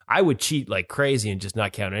 So I would cheat like crazy and just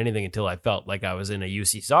not count anything until I felt like I was in a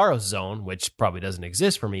UC Saros zone, which probably doesn't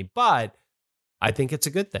exist for me, but I think it's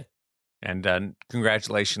a good thing. And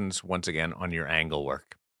congratulations once again on your angle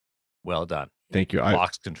work. Well done. Thank you.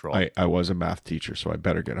 Box control. I was a math teacher, so I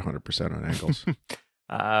better get 100% on angles.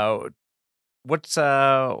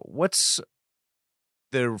 What's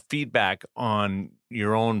the feedback on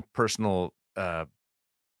your own personal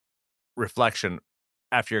reflection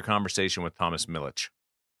after your conversation with Thomas Milic?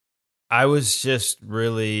 I was just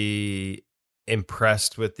really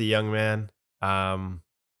impressed with the young man.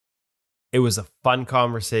 It was a fun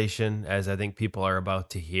conversation, as I think people are about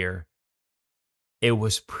to hear. It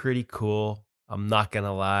was pretty cool. I'm not going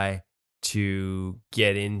to lie, to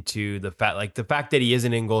get into the fact that he is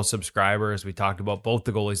an in-goal subscriber, as we talked about. Both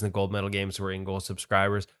the goalies in the gold medal games were in-goal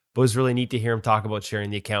subscribers. But it was really neat to hear him talk about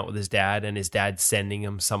sharing the account with his dad and his dad sending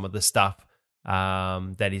him some of the stuff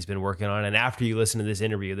that he's been working on. And after you listen to this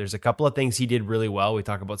interview, there's a couple of things he did really well. We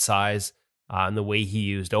talk about size and the way he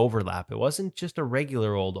used overlap. It wasn't just a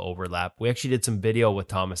regular old overlap. We actually did some video with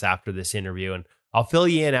Thomas after this interview, and I'll fill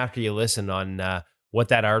you in after you listen on what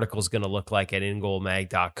that article is going to look like at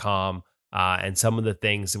ingoalmag.com. And some of the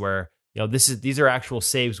things where, these are actual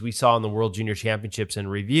saves we saw in the World Junior Championships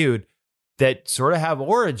and reviewed that sort of have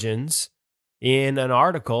origins in an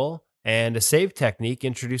article and a save technique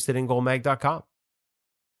introduced at ingoalmag.com.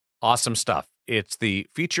 Awesome stuff. It's the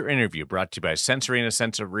feature interview brought to you by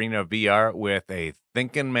Sensorina VR with a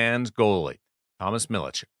thinking man's goalie, Thomas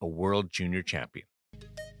Milic, a World Junior Champion.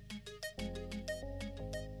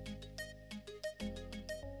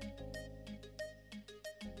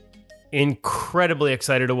 Incredibly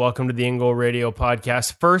excited to welcome to the In Goal Radio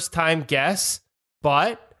podcast. First time guest,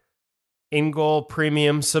 but In Goal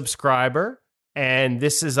Premium subscriber. And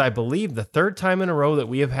this is, I believe, the third time in a row that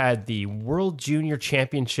we have had the World Junior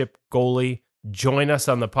Championship goalie join us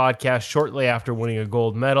on the podcast shortly after winning a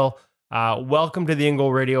gold medal. Welcome to the In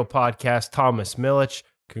Goal Radio podcast, Thomas Milic.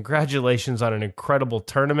 Congratulations on an incredible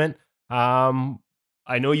tournament.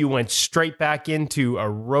 I know you went straight back into a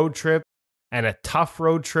road trip and a tough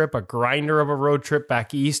road trip, a grinder of a road trip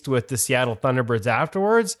back east with the Seattle Thunderbirds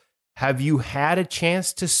afterwards. Have you had a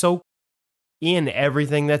chance to soak in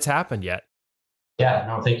everything that's happened yet? Yeah,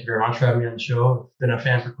 no, thank you very much for having me on the show. I've been a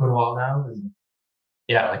fan for quite a while now. And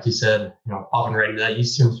yeah, like you said, off and right, that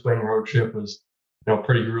Eastern Swing road trip was,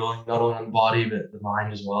 pretty grueling, not only on the body, but the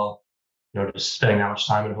mind as well. Just spending that much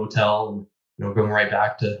time in a hotel and, going right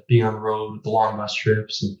back to being on the road with the long bus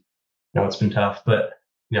trips. And, it's been tough, but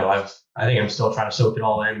I think I'm still trying to soak it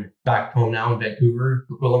all in back home now in Vancouver,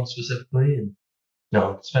 Coquitlam specifically, and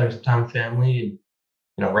spending some time with family.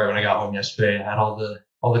 And right when I got home yesterday, I had all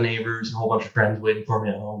the neighbors and a whole bunch of friends waiting for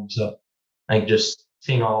me at home. So I think just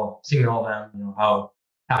seeing all them, how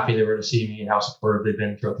happy they were to see me and how supportive they've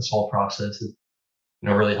been throughout this whole process is,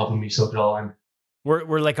 really helping me soak it all in.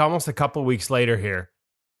 We're like almost a couple weeks later here.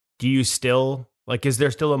 Do you still? Is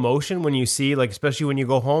there still emotion when you see, especially when you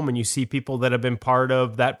go home and you see people that have been part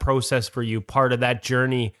of that process for you, part of that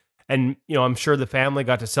journey? And, I'm sure the family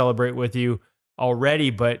got to celebrate with you already,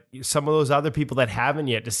 but some of those other people that haven't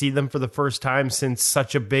yet, to see them for the first time since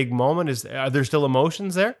such a big moment, are there still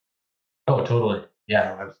emotions there? Oh, totally.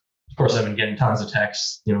 Yeah. Of course, I've been getting tons of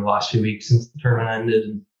texts, the last few weeks since the tournament ended,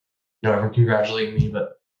 and, everyone congratulating me,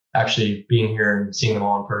 but actually being here and seeing them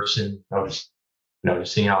all in person, just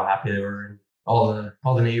seeing how happy they were. And all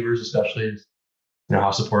the neighbors, especially,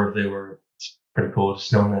 how supportive they were. It's pretty cool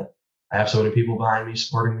just knowing that I have so many people behind me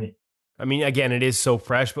supporting me. I mean, again, it is so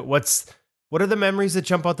fresh, but what are the memories that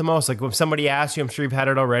jump out the most? Like, if somebody asks you, I'm sure you've had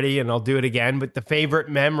it already, and I'll do it again, but the favorite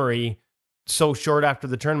memory so short after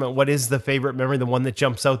the tournament, what is the favorite memory, the one that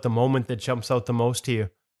jumps out, the moment that jumps out the most to you?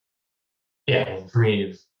 Yeah, for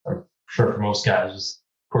me, I'm sure for most guys,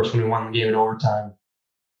 of course, when we won the game in overtime,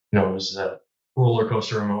 it was a roller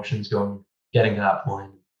coaster of emotions getting to that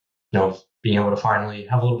point. Being able to finally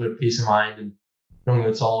have a little bit of peace of mind and knowing that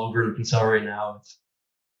it's all over and we can celebrate now.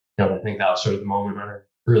 I think that was sort of the moment when I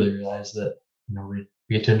really realized that, we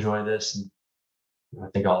get to enjoy this. And I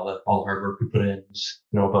think all the hard work we put in is,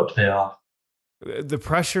 about to pay off. The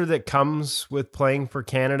pressure that comes with playing for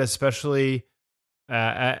Canada, especially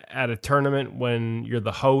at a tournament when you're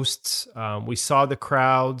the hosts, we saw the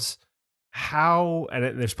crowds.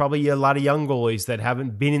 And there's probably a lot of young goalies that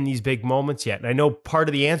haven't been in these big moments yet. And I know part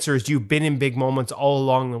of the answer is you've been in big moments all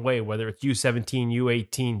along the way, whether it's U17,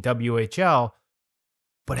 U18, WHL.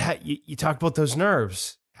 But you talked about those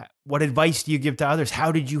nerves. What advice do you give to others?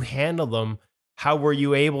 How did you handle them? How were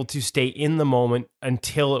you able to stay in the moment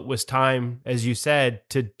until it was time, as you said,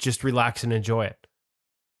 to just relax and enjoy it?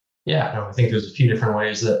 Yeah, no, I think there's a few different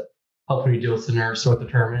ways that help me deal with the nerves throughout the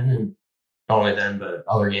tournament, and not only then, but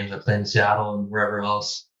other games I play in Seattle and wherever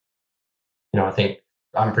else. I think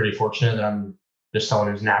I'm pretty fortunate that I'm just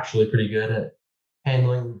someone who's naturally pretty good at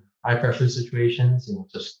handling high pressure situations.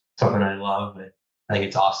 Just something I love. I think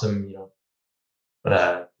it's awesome. But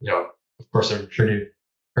of course, I'm sure you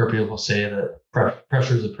heard people say that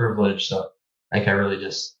pressure is a privilege. So I think I really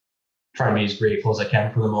just try and be as grateful as I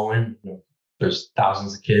can for the moment. There's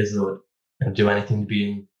thousands of kids that would do anything to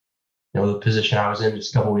be in, the position I was in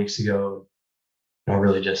just a couple of weeks ago.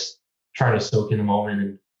 Really just trying to soak in the moment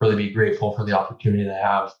and really be grateful for the opportunity that I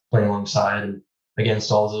have playing alongside and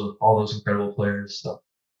against all those incredible players. So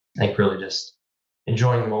I think really just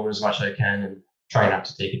enjoying the moment as much as I can and trying not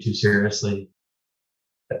to take it too seriously.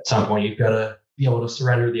 At some point, you've got to be able to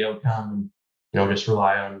surrender the outcome and, just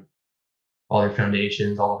rely on all your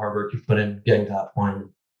foundations, all the hard work you've put in getting to that point.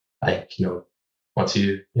 I think, once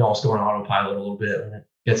you almost go on autopilot a little bit when it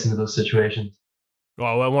gets into those situations.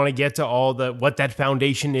 Well, I want to get to what that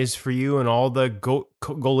foundation is for you and all the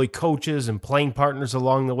goalie coaches and playing partners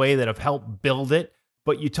along the way that have helped build it.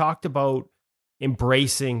 But you talked about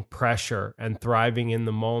embracing pressure and thriving in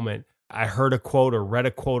the moment. I heard a quote or read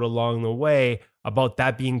a quote along the way about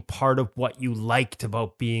that being part of what you liked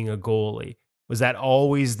about being a goalie. Was that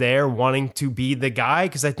always there, wanting to be the guy?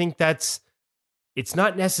 Because I think it's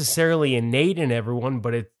not necessarily innate in everyone,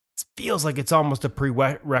 but it feels like it's almost a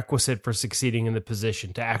prerequisite for succeeding in the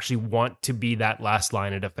position to actually want to be that last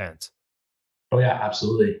line of defense. Oh yeah,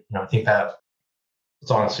 absolutely. I think that's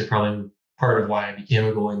honestly probably part of why I became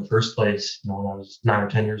a goalie in the first place. When I was 9 or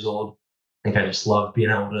 10 years old, I think I just loved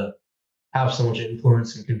being able to have so much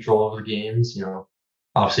influence and control over the games.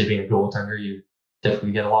 Obviously being a goaltender, you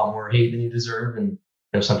typically get a lot more hate than you deserve, and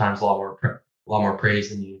sometimes a lot more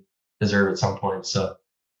praise than you deserve at some point. So,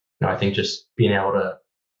 I think just being able to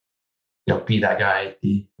be that guy at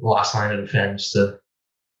the last line of defense to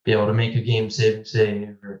be able to make a game-saving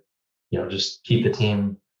save, or just keep the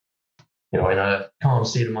team in a calm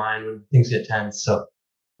state of mind when things get tense. So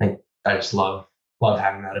I think I just love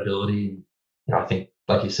having that ability. And, I think,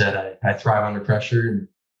 like you said, I thrive under pressure, and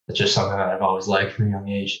it's just something that I've always liked from a young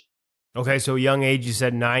age. Okay, so young age, you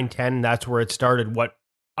said 9, 10, that's where it started. What,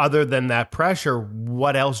 other than that pressure,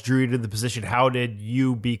 what else drew you to the position? How did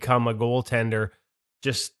you become a goaltender?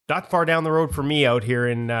 Just not far down the road from me out here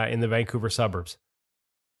in the Vancouver suburbs.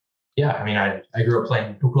 Yeah, I mean, I grew up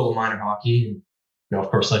playing Coquitlam minor hockey, and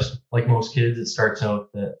of course, like most kids, it starts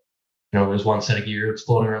out that there's one set of gear that's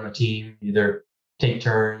floating around the team. Either take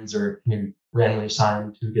turns or randomly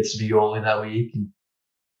assigned who gets to be goalie that week.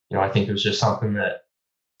 And I think it was just something that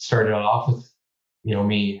started off with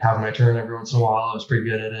me having my turn every once in a while. I was pretty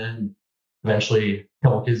good at it, and eventually a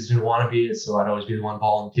couple kids didn't want to be it, so I'd always be the one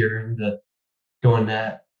volunteering to go in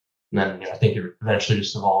net. And then I think it eventually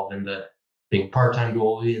just evolved into being a part-time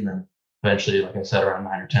goalie, and then eventually, like I said, around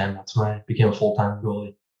 9 or 10, that's when I became a full-time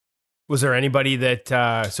goalie. Was there anybody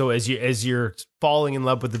that so as you're falling in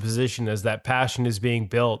love with the position, as that passion is being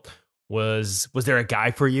built, was there a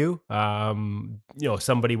guy for you?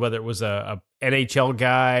 Somebody, whether it was a NHL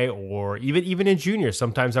guy or even in junior.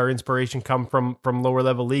 Sometimes our inspiration come from lower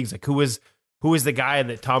level leagues. Like who was the guy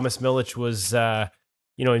that Thomas Milic was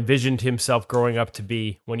envisioned himself growing up to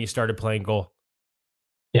be when you started playing goal?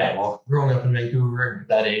 Yeah, well, growing up in Vancouver at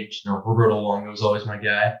that age, Roberto Luongo was always my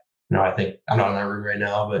guy. I think I'm not in that room right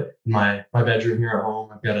now, but in my bedroom here at home,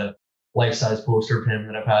 I've got a life-size poster of him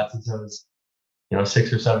that I've had since I was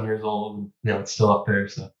 6 or 7 years old, and it's still up there.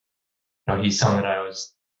 So he's someone that I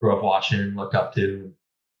always grew up watching and looked up to.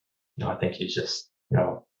 I think he's just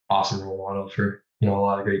awesome role model for a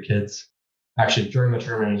lot of great kids. actually during the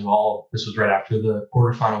tournament as well, this was right after the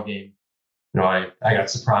quarterfinal game. I got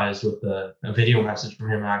surprised with a video message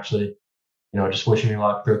from him actually, just wishing me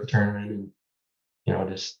luck throughout the tournament and,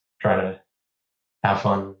 just try to have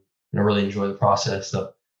fun, really enjoy the process.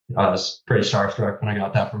 So I was pretty starstruck when I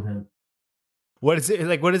got that from him. What is it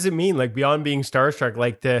like? What does it mean? Like beyond being starstruck,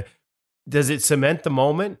 like does it cement the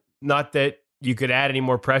moment? Not that you could add any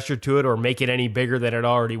more pressure to it or make it any bigger than it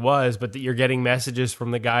already was, but that you're getting messages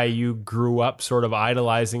from the guy you grew up sort of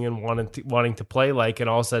idolizing and wanting to play like, and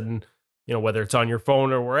all of a sudden, whether it's on your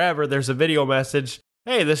phone or wherever, there's a video message.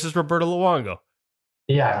 Hey, this is Roberto Luongo.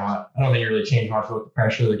 Yeah, I don't think it really changed much with the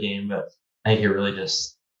pressure of the game, but I think it really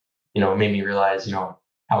just, made me realize,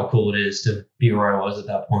 how cool it is to be where I was at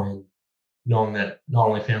that point, knowing that not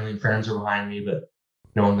only family and friends are behind me, but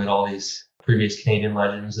knowing that all these previous Canadian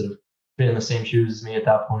legends that have been in the same shoes as me at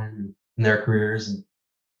that point in their careers, and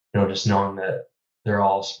just knowing that they're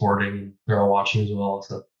all sporting and they're all watching as well.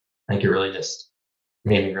 So I think it really just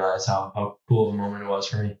made me realize how cool of a moment it was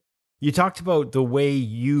for me. You talked about the way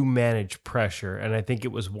you manage pressure, and I think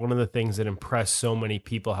it was one of the things that impressed so many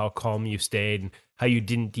people, how calm you stayed and how you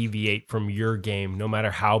didn't deviate from your game, no matter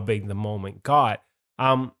how big the moment got.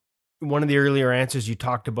 One of the earlier answers, you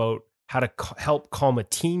talked about how to help calm a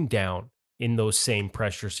team down in those same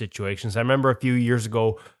pressure situations. I remember a few years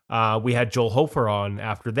ago, we had Joel Hofer on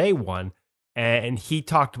after they won, and he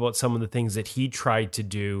talked about some of the things that he tried to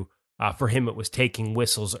do. For him, it was taking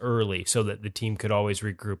whistles early so that the team could always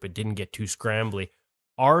regroup. It didn't get too scrambly.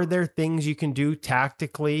 Are there things you can do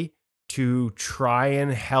tactically to try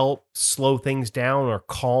and help slow things down or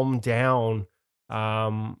calm down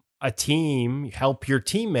a team, help your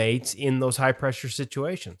teammates in those high pressure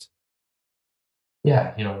situations?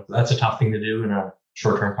 Yeah, that's a tough thing to do in a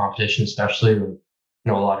short-term competition, especially when,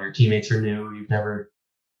 a lot of your teammates are new. You've never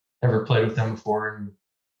played with them before,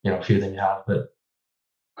 and, a few of them you have, but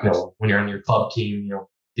when you're on your club team,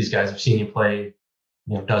 these guys have seen you play,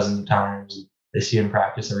 dozens of times. And they see you in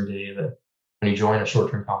practice every day. But when you join a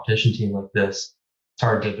short-term competition team like this, it's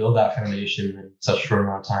hard to build that foundation in such a short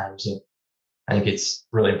amount of time. So I think it's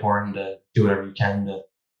really important to do whatever you can to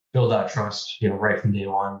build that trust, right from day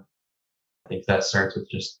one. I think that starts with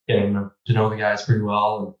just getting to know the guys pretty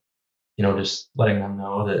well and, just letting them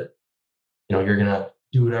know that, you're going to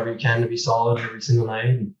do whatever you can to be solid every single night.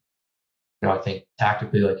 And, I think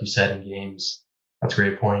tactically, like you said, in games, that's a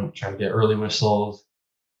great point. Trying to get early whistles.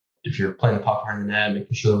 If you're playing the puck behind the net,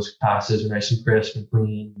 making sure those passes are nice and crisp and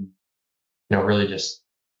clean. Really just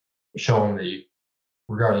showing that you,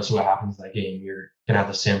 regardless of what happens in that game, you're going to have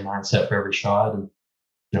the same mindset for every shot. And,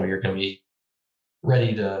 you're going to be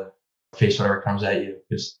ready to face whatever comes at you.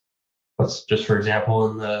 Because let's just, for example,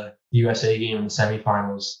 in the USA game in the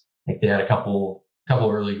semifinals, I think they had a couple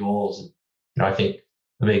early goals. And, I think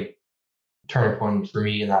the big turning point for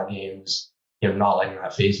me in that game is, not letting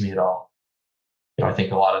that faze me at all. I think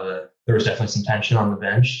there was definitely some tension on the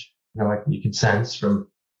bench, like you could sense from,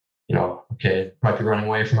 okay, might be running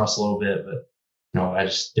away from us a little bit, but, I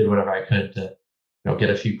just did whatever I could to, get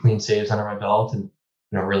a few clean saves under my belt and,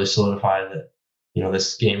 really solidify that,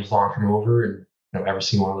 this game's long from over and, every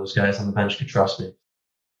single one of those guys on the bench could trust me.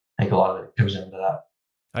 I think a lot of it comes into that.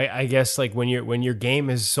 I guess like when your game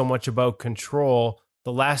is so much about control,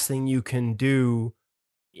 the last thing you can do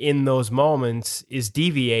in those moments is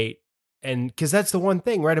deviate. And because that's the one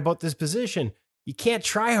thing, right, about this position, you can't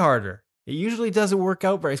try harder. It usually doesn't work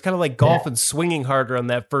out very. It's kind of like golf and swinging harder on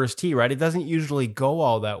that first tee, right? It doesn't usually go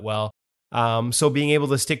all that well. So being able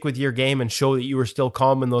to stick with your game and show that you were still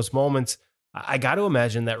calm in those moments, I got to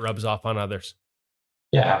imagine that rubs off on others.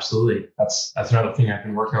 Yeah, absolutely. That's another thing I've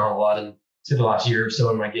been working on a lot in the last year or so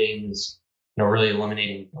in my game is, really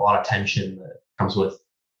eliminating a lot of tension that comes with,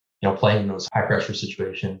 playing in those high pressure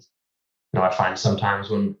situations. I find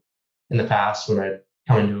sometimes in the past when I'd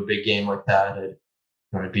come into a big game like that,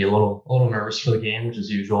 I'd be a little nervous for the game, which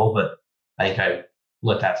is usual, but I think I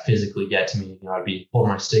let that physically get to me. I'd be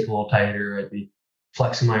holding my stick a little tighter. I'd be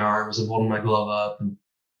flexing my arms and holding my glove up, and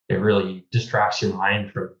it really distracts your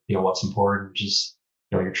mind from, what's important, which is,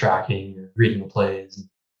 you're tracking, you're reading the plays,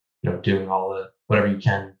 and, doing whatever you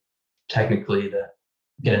can technically to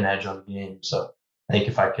get an edge on the game. So I think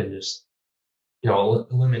if I can just,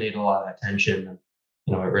 eliminate a lot of that tension,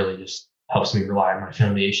 it really just helps me rely on my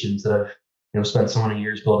foundations that I've, spent so many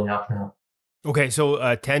years building up now. Okay,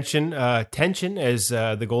 so tension, as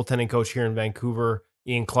the goaltending coach here in Vancouver,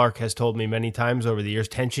 Ian Clark, has told me many times over the years,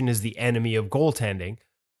 tension is the enemy of goaltending.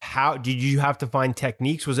 How did you have to find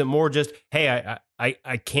techniques? Was it more just, hey,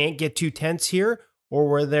 I can't get too tense here? Or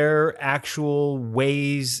were there actual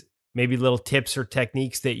ways, maybe little tips or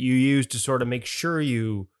techniques that you use to sort of make sure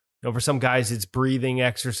you for some guys, it's breathing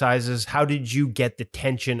exercises. How did you get the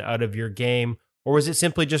tension out of your game? Or was it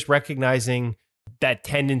simply just recognizing that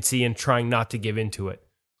tendency and trying not to give into it?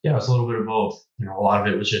 Yeah, it's a little bit of both. A lot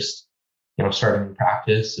of it was just, starting in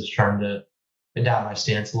practice, just trying to adapt my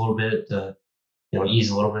stance a little bit to, ease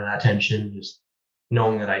a little bit of that tension, just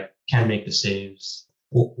knowing that I can make the saves,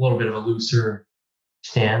 a little bit of a looser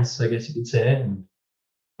stance, I guess you could say.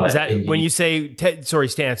 Is that when you say,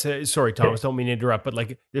 stance, sorry, Thomas, don't mean to interrupt, but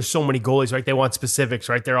like there's so many goalies, right? They want specifics,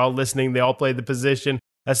 right? They're all listening. They all play the position.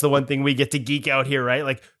 That's the one thing we get to geek out here, right?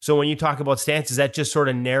 Like, so when you talk about stance, is that just sort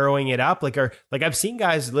of narrowing it up? Like I've seen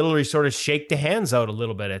guys literally sort of shake the hands out a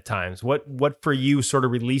little bit at times. What for you sort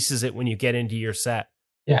of releases it when you get into your set?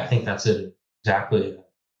 Yeah, I think that's it. Exactly.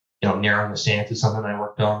 Narrowing the stance is something I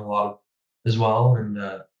worked on a lot of as well. And,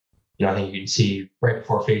 I think you can see right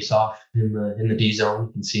before face off in the D zone,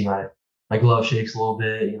 you can see my glove shakes a little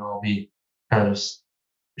bit. I'll be kind of just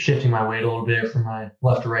shifting my weight a little bit from my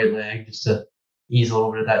left to right leg just to ease a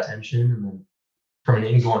little bit of that tension. And then from an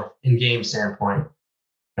in-game standpoint,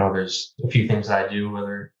 there's a few things that I do,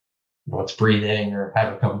 whether, it's breathing or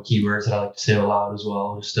have a couple of keywords that I like to say aloud as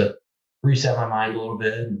well, just to reset my mind a little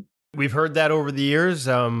bit. And we've heard that over the years,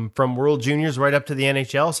 from World Juniors right up to the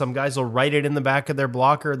NHL. Some guys will write it in the back of their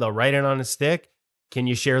blocker. They'll write it on a stick. Can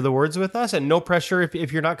you share the words with us? And no pressure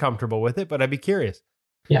if you're not comfortable with it, but I'd be curious.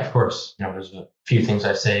 Yeah, of course. There's a few things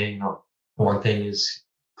I say. One thing is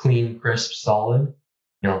clean, crisp, solid.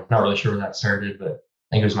 Not really sure where that started, but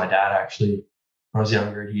I think it was my dad actually. When I was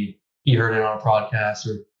younger, he heard it on a podcast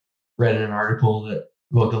or read in an article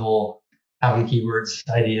about the whole having keywords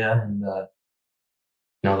idea. And,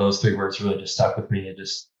 those 3 words really just stuck with me. It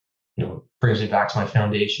just, brings me back to my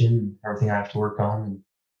foundation and everything I have to work on.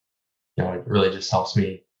 And, it really just helps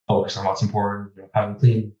me focus on what's important,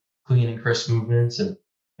 having clean and crisp movements and,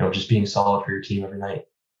 just being solid for your team every night.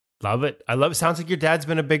 Love it. I love it. Sounds like your dad's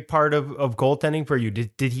been a big part of goaltending for you.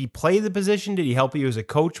 Did he play the position? Did he help you as a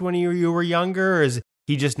coach when you were younger? Or is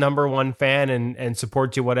he just number one fan and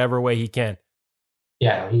supports you whatever way he can?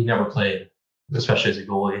 Yeah, he never played, especially as a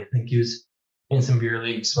goalie. I think he was in some beer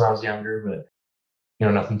leagues when I was younger,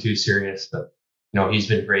 but, nothing too serious. But, he's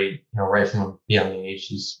been great, right from a young age.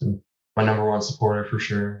 He's been my number one supporter for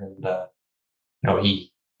sure. And,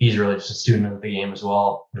 he's really just a student of the game as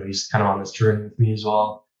well. He's kind of on this journey with me as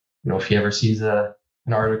well. If he ever sees an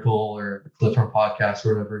article or a clip from a podcast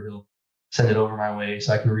or whatever, he'll send it over my way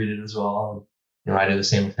so I can read it as well. And, I do the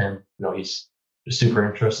same with him. He's just super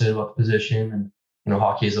interested about the position and,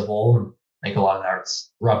 hockey as a whole. And I think a lot of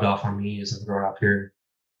that's rubbed off on me as I'm growing up here,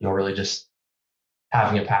 really just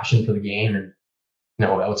having a passion for the game and,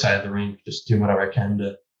 outside of the rink, just doing whatever I can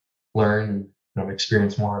to learn and,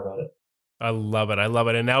 experience more about it. I love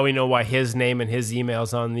it. And now we know why his name and his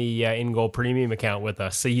email's on the In Goal Premium account with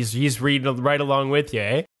us. So he's reading right along with you,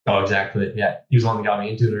 eh? Oh, exactly. Yeah. He was the one that got me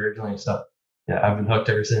into it originally. So yeah, I've been hooked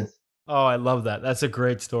ever since. Oh, I love that. That's a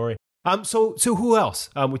great story. So who else?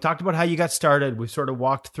 We talked about how you got started. We've sort of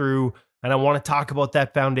walked through, and I want to talk about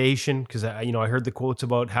that foundation because I heard the quotes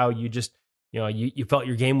about how you just, you felt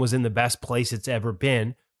your game was in the best place it's ever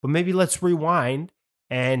been. But maybe let's rewind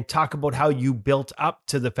and talk about how you built up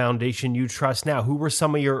to the foundation you trust now. Who were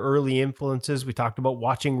some of your early influences? We talked about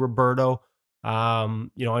watching Roberto. I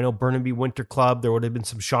know Burnaby Winter Club. There would have been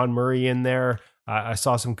some Sean Murray in there. I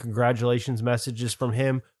saw some congratulations messages from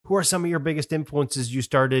him. Who are some of your biggest influences you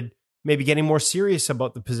started maybe getting more serious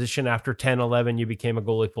about the position after 10, 11, you became a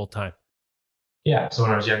goalie full time? Yeah. So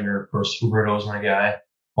when I was younger, of course, Roberto was my guy.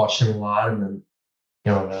 Watched him a lot. And then,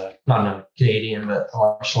 not a Canadian, but I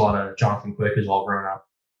watched a lot of Jonathan Quick as well growing up.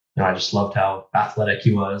 I just loved how athletic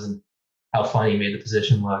he was and how fun he made the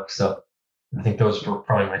position look. So I think those were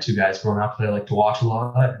probably my 2 guys growing up that I like to watch a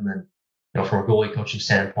lot. And then, from a goalie coaching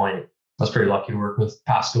standpoint, I was pretty lucky to work with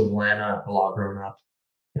Pascal Valana a lot growing up.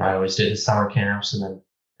 I always did his summer camps, and then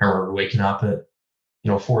I remember waking up at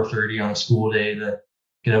 4:30 on a school day to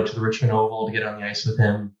get out to the Richmond Oval to get on the ice with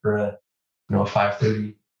him for a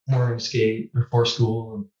 5:30 morning skate before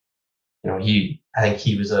school. And I think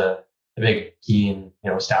he was a big key in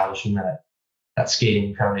establishing that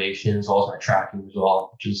skating foundation as well as my tracking as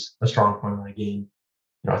well, which is a strong point of my game.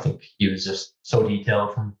 I think he was just so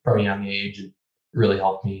detailed from a young age and really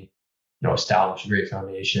helped me establish a great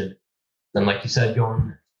foundation. Then, like you said,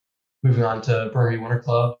 moving on to Burnaby Winter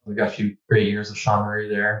Club, we got a few great years of Sean Murray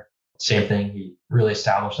there. Same thing, he really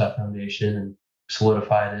established that foundation and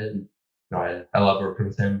solidified it. And I love working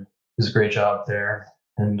with him. He does a great job there.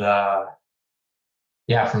 And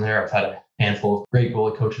from there, I've had a handful of great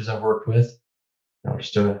goalie coaches I've worked with.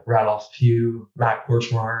 Just to rattle off a few, Matt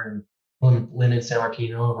Korchmar and Lyndon San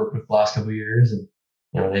Martino I've worked with the last couple of years. And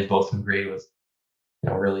they've both been great with,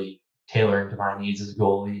 really tailoring to my needs as a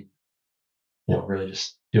goalie, really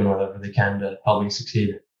just doing whatever they can to help me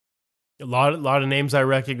succeed. A lot of names I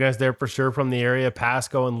recognize there for sure from the area,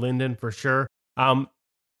 Pasco and Linden for sure.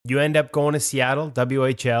 You end up going to Seattle,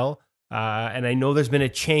 WHL, and I know there's been a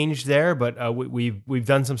change there, but we've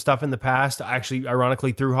done some stuff in the past, actually,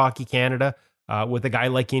 ironically, through Hockey Canada, with a guy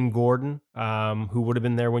like Ian Gordon, who would have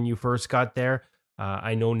been there when you first got there.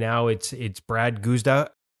 I know now it's Brad Guzda.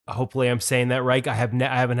 Hopefully, I'm saying that right. I haven't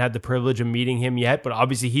had the privilege of meeting him yet, but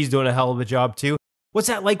obviously, he's doing a hell of a job too. What's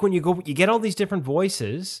that like when you get all these different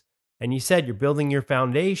voices, and you said you're building your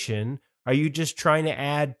foundation? Are you just trying to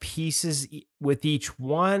add pieces with each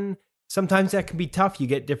one? Sometimes that can be tough. You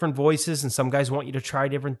get different voices, and some guys want you to try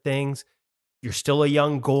different things. You're still a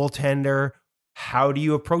young goaltender. How do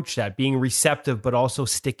you approach that? Being receptive, but also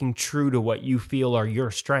sticking true to what you feel are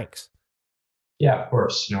your strengths. Yeah, of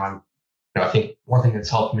course. I think one thing that's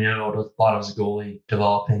helped me out a lot as a goalie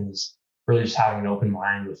developing is really just having an open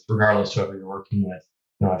mind with regardless of whoever you're working with.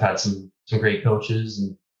 I've had some great coaches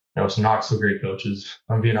and some not so great coaches, if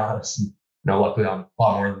I'm being honest. And, luckily I'm a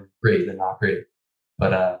lot more great than not great.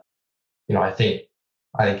 But I think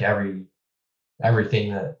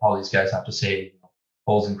everything that all these guys have to say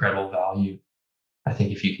holds incredible value. I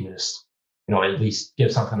think if you can just at least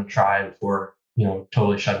give something a try before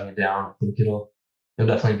totally shutting it down, I think you'll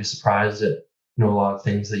definitely be surprised at a lot of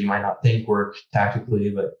things that you might not think work tactically,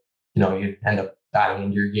 but you end up adding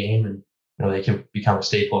into your game, and they can become a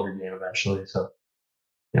staple of your game eventually. So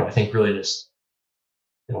I think really just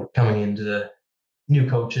coming into the new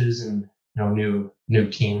coaches and new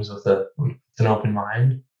teams with an open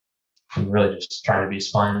mind, and really just trying to be a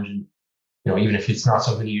sponge. And even if it's not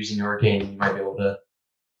something you use in your game, you might be able to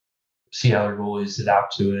see other goalies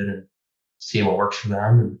adapt to it and see what works for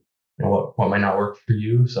them and what might not work for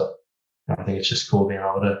you. So I think it's just cool being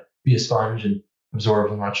able to be a sponge and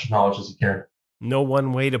absorb as much knowledge as you can. No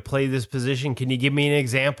one way to play this position. Can you give me an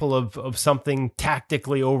example of something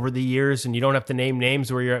tactically over the years? And you don't have to name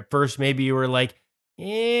names where you're at first, maybe you were like,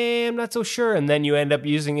 I'm not so sure. And then you end up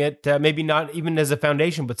using it, maybe not even as a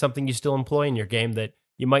foundation, but something you still employ in your game that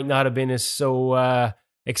you might not have been as so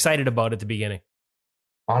excited about at the beginning.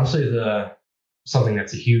 Honestly, something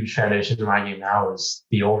that's a huge foundation to my game now is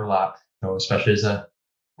the overlap, especially as a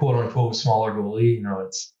quote unquote smaller goalie.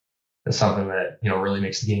 It's something that, really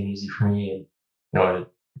makes the game easy for me. And, when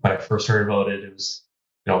I first heard about it, it was,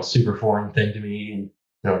 a super foreign thing to me.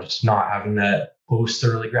 And, just not having that post to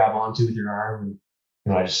really grab onto with your arm.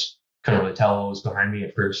 And, I just couldn't really tell what was behind me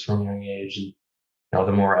at first from a young age. And,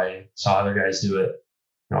 the more I saw other guys do it,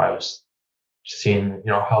 I was just seeing,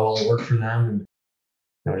 how well it worked for them.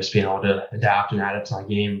 And, just being able to adapt and add it to my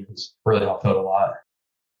game has really helped out a lot.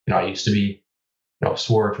 I used to be,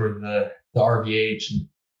 swore toward the RVH,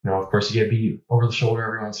 and, of course you get beat over the shoulder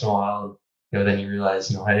every once in a while. And, then you realize,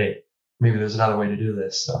 hey, maybe there's another way to do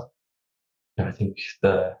this. So, I think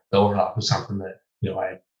the overlap was something that,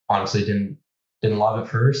 I honestly didn't love at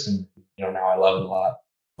first. And, now I love it a lot.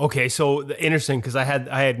 Okay, so interesting, because I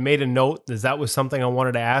had made a note that was something I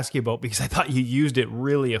wanted to ask you about, because I thought you used it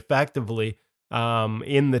really effectively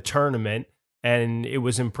in the tournament, and it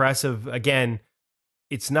was impressive. Again,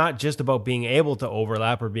 it's not just about being able to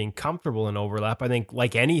overlap or being comfortable in overlap. I think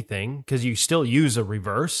like anything, because you still use a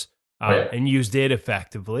reverse and used it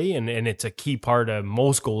effectively, and it's a key part of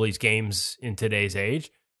most goalies' games in today's age.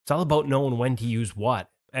 It's all about knowing when to use what,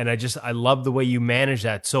 and I love the way you manage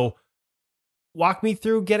that. So walk me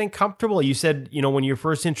through getting comfortable. You said, when you're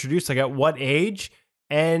first introduced, like at what age,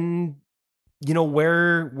 and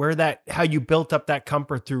how you built up that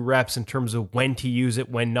comfort through reps in terms of when to use it,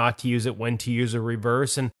 when not to use it, when to use a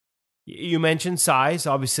reverse. And you mentioned size.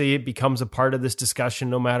 Obviously, it becomes a part of this discussion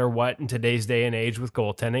no matter what in today's day and age with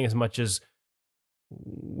goaltending, as much as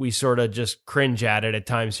we sort of just cringe at it at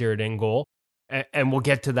times here at In Goal. And we'll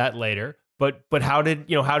get to that later. But how did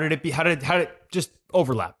it just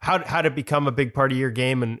overlap? How did it become a big part of your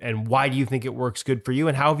game, and why do you think it works good for you?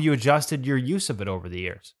 And how have you adjusted your use of it over the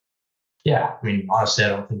years? Yeah, honestly, I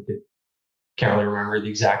don't think can't really remember the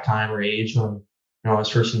exact time or age when I was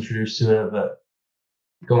first introduced to it, but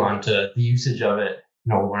going on to the usage of it,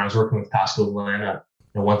 when I was working with Pascal Atlanta,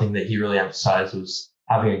 one thing that he really emphasized was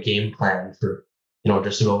having a game plan for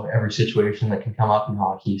just about every situation that can come up in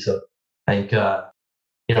hockey. So I think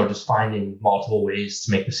just finding multiple ways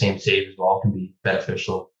to make the same save as well can be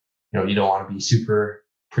beneficial. You don't want to be super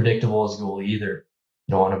predictable as a goalie either.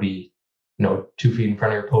 You don't want to be 2 feet in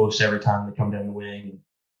front of your post every time they come down the wing.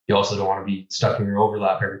 You also don't want to be stuck in your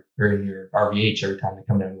overlap or in your RVH every time they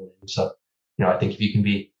come down the wing. So, I think if you can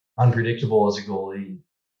be unpredictable as a goalie,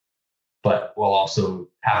 but while also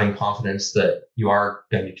having confidence that you are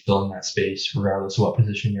going to be filling that space regardless of what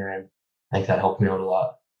position you're in. I think that helped me out a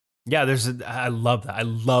lot. Yeah, I love that. I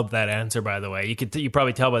love that answer, by the way. You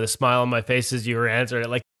probably tell by the smile on my face as you were answering it.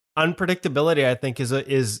 Like, unpredictability, I think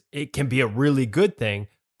it can be a really good thing.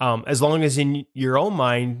 As long as in your own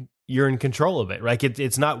mind, you're in control of it, right?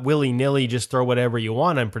 It's not willy-nilly, just throw whatever you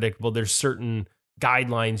want unpredictable. There's certain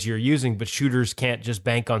guidelines you're using, but shooters can't just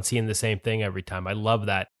bank on seeing the same thing every time. I love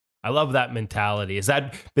that. I love that mentality. Has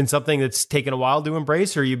that been something that's taken a while to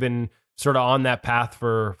embrace, or you've been sort of on that path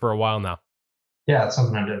for a while now? Yeah, it's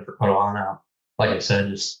something I've done for quite a while now. Like I said,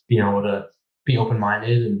 just being able to be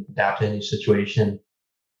open-minded and adapt to any situation.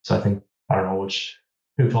 So I think, I don't know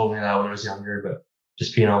who told me that when I was younger, but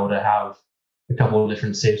just being able to have a couple of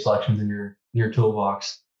different save selections in your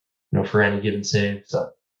toolbox, for any given save. So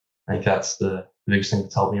I think that's the biggest thing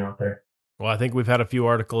that's helped me out there. Well, I think we've had a few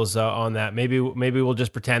articles on that. Maybe we'll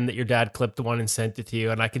just pretend that your dad clipped one and sent it to you.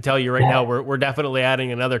 And I can tell you right now, we're definitely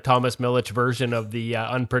adding another Thomas Milic version of the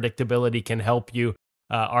unpredictability can help you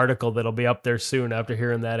article that'll be up there soon after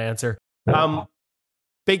hearing that answer.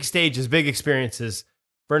 Big stages, big experiences.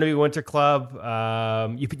 Burnaby Winter Club.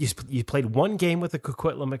 You played one game with the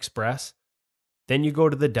Coquitlam Express. Then you go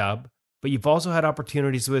to the Dub. But you've also had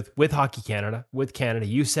opportunities with Hockey Canada, with Canada,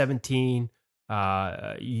 U17,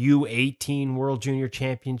 U18 World Junior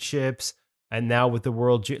Championships, and now with the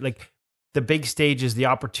World like the big stages, the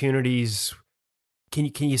opportunities. Can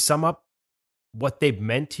you sum up what they've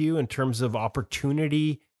meant to you in terms of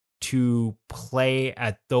opportunity to play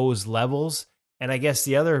at those levels? And I guess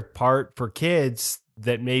the other part for kids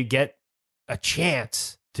that may get a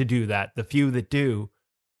chance to do that, the few that do,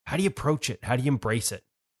 how do you approach it? How do you embrace it?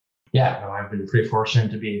 Yeah, I've been pretty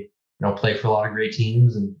fortunate to be, play for a lot of great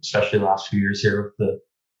teams, and especially the last few years here with the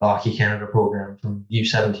Hockey Canada program from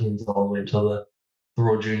U17s all the way until the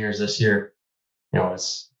World Juniors this year.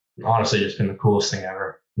 It's honestly just been the coolest thing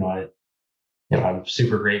ever. I'm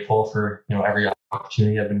super grateful for, every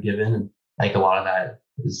opportunity I've been given. And I think a lot of that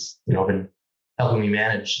is, been helping me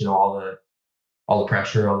manage, all the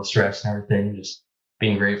pressure, all the stress and everything, just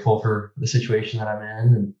being grateful for the situation that I'm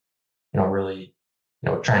in and, really,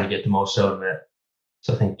 trying to get the most out of it.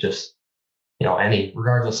 So I think just,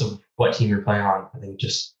 regardless of what team you're playing on, I think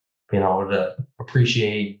just being able to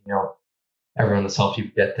appreciate, everyone that's helped you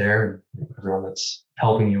get there and everyone that's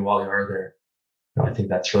helping you while you are there. I think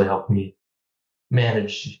that's really helped me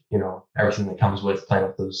manage, everything that comes with playing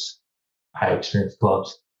with those high experience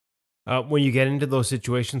clubs. When you get into those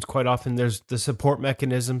situations, quite often there's the support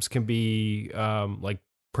mechanisms can be like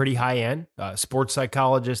pretty high end, sports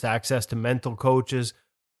psychologists, access to mental coaches.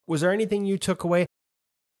 Was there anything you took away?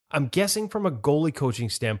 I'm guessing from a goalie coaching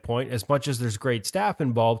standpoint, as much as there's great staff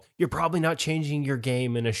involved, you're probably not changing your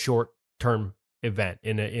game in a short-term event,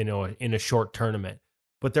 in a short tournament.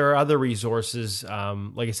 But there are other resources,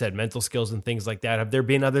 like I said, mental skills and things like that. Have there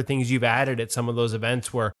been other things you've added at some of those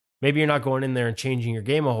events where maybe you're not going in there and changing your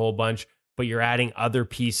game a whole bunch, but you're adding other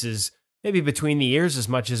pieces, maybe between the ears as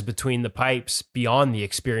much as between the pipes, beyond the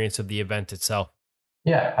experience of the event itself?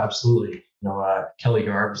 Yeah, absolutely. Kelly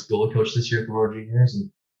Garb was the goalie coach this year at the World Juniors,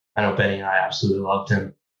 and I know Benny and I absolutely loved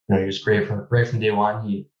him. He was great right from day one.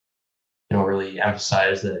 He, really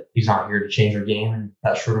emphasized that he's not here to change our game in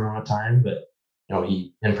that short amount of time, but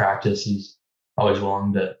he in practice he's always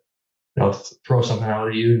willing to throw something out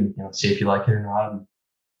at you and see if you like it or not, and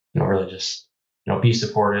really just be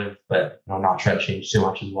supportive, but not try to change too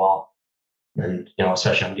much as well. And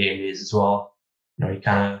especially on game days as well, he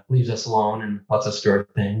kind of leaves us alone and lets us do our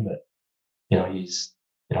thing. But he's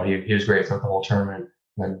he was great for the whole tournament.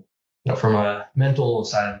 And then from a mental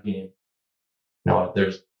side of the game,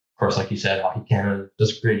 there's of course, like you said, Hockey Canada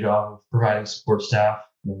does a great job of providing support staff.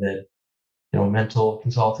 They mental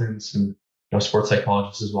consultants and sports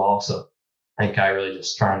psychologists as well. So I think I really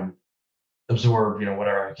just try and absorb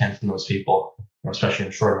whatever I can from those people, especially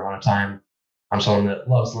in a short amount of time. I'm someone that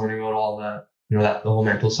loves learning about all that, that the whole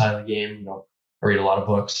mental side of the game. I read a lot of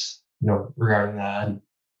books, regarding that. And,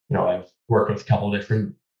 I've worked with a couple of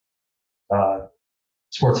different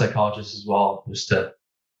sports psychologists as well, just to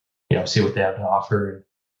see what they have to offer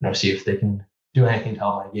and see if they can do anything to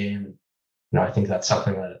help my game. And I think that's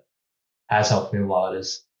something that has helped me a lot.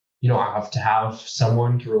 Is you don't have to have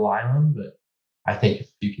someone to rely on, but I think if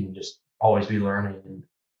you can just always be learning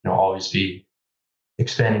and always be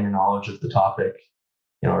expanding your knowledge of the topic,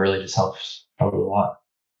 it really just helps out a lot.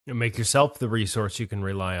 You make yourself the resource you can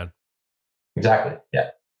rely on. Exactly. Yeah.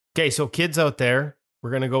 Okay, so kids out there, we're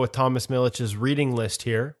going to go with Thomas Milic's reading list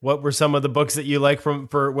here. What were some of the books that you like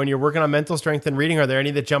for when you're working on mental strength and reading? Are there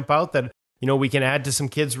any that jump out that we can add to some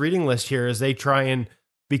kids' reading list here as they try and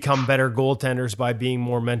become better goaltenders by being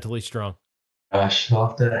more mentally strong? Gosh, I'll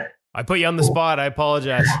have to. I put you on the spot. I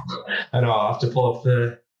apologize. I know I'll have to pull up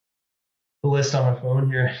the list on my phone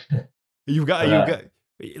here. You've got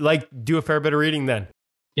like do a fair bit of reading then.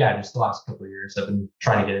 Yeah, just the last couple of years, I've been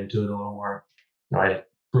trying to get into it a little more. I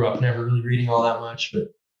grew up never really reading all that much, but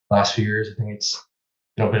last few years, I think it's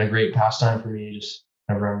been a great pastime for me. Just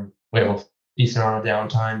whenever we have a decent amount of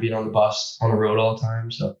downtime, being on the bus, on the road all the time.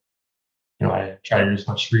 So, I try to do as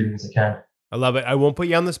much reading as I can. I love it. I won't put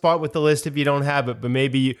you on the spot with the list if you don't have it, but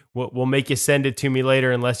maybe we'll make you send it to me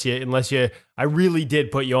later unless you. I really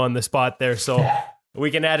did put you on the spot there, so we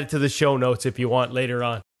can add it to the show notes if you want later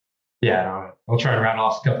on. Yeah, no, I'll try to rattle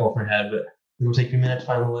off a couple off my head, but it'll take me a minute to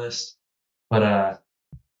find the list. But I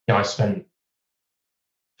spent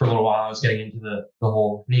for a little while. I was getting into the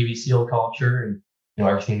whole Navy SEAL culture and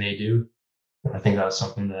everything they do. And I think that was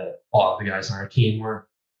something that a lot of the guys on our team were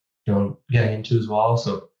getting into as well.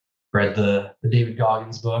 So read the David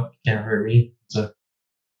Goggins book, Can't Hurt Me. That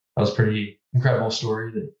was a pretty incredible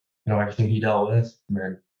story that everything he dealt with. And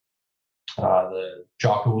then the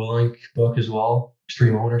Jocko Willink book as well,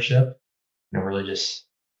 Extreme Ownership. Really just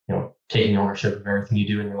taking ownership of everything you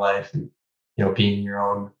do in your life and being your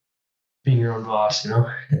own boss. And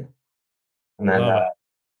then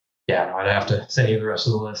I'd have to send you the rest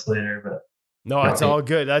of the list later, but. No, it's all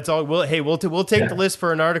good. That's all. We'll take the list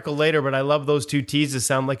for an article later, but I love those two teases.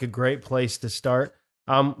 Sound like a great place to start.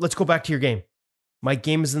 Let's go back to your game. My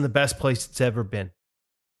game is in the best place it's ever been.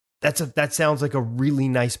 That sounds like a really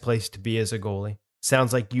nice place to be as a goalie.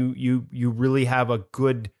 Sounds like you really have a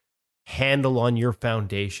good handle on your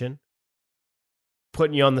foundation.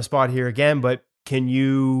 Putting you on the spot here again, but have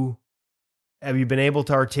you been able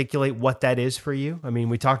to articulate what that is for you? I mean,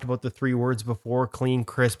 we talked about the 3 words before: clean,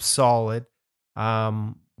 crisp, solid.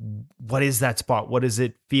 What is that spot? What does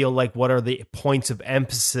it feel like? What are the points of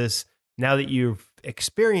emphasis now that you've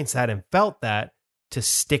experienced that and felt that, to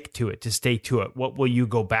stick to it, to stay to it? What will you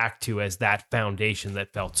go back to as that foundation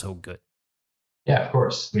that felt so good? Yeah, of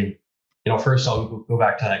course. I mean, first I'll go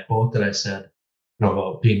back to that quote that I said,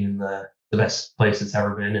 about being in the best place it's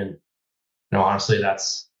ever been. And, honestly,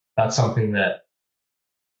 that's something that,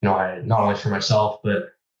 I, not only for myself,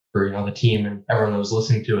 but for, the team and everyone that was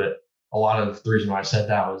listening to it. A lot of the reason why I said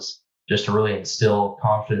that was just to really instill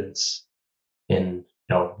confidence in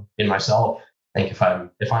myself. I think if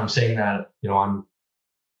I'm saying that, I'm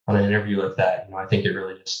on an interview like that, I think it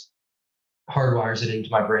really just hardwires it into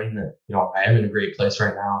my brain that, I am in a great place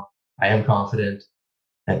right now. I am confident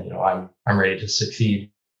and, I'm ready to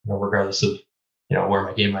succeed, regardless of, where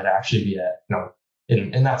my game might actually be at.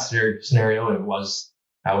 In that scenario,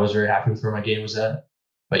 I was very happy with where my game was at.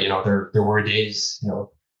 But, there were days,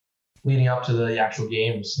 leading up to the actual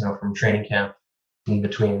games, from training camp, in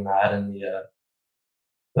between that and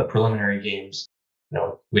the preliminary games,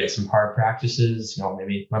 we had some hard practices.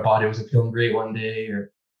 Maybe my body wasn't feeling great one day,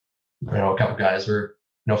 or a couple guys were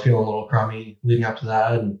feeling a little crummy leading up to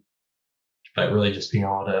that, but really just being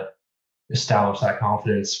able to establish that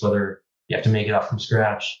confidence, whether you have to make it up from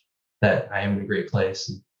scratch, that I am in a great place.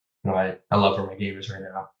 And I love where my game is right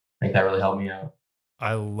now. I think that really helped me out.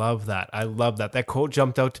 I love that. That quote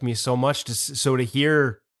jumped out to me so much. So to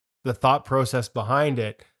hear the thought process behind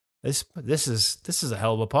it, this is a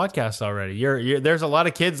hell of a podcast already. There's a lot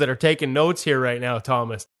of kids that are taking notes here right now,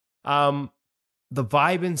 Thomas. The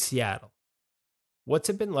vibe in Seattle. What's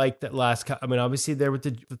it been like that last? I mean, obviously there with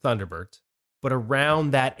the Thunderbirds, but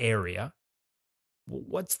around that area,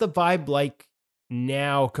 what's the vibe like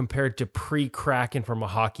now compared to pre-Kraken from a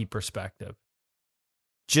hockey perspective?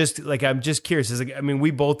 I'm just curious.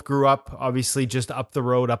 We both grew up, obviously, just up the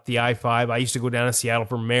road, up the I-5. I used to go down to Seattle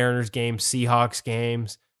for Mariners games, Seahawks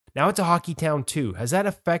games. Now it's a hockey town too. Has that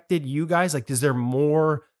affected you guys? Like, is there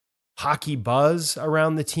more hockey buzz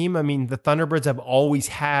around the team? I mean, the Thunderbirds have always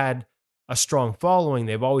had a strong following.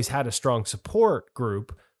 They've always had a strong support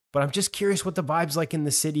group. But I'm just curious what the vibe's like in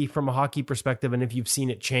the city from a hockey perspective, and if you've seen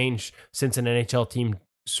it change since an NHL team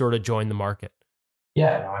sort of joined the market.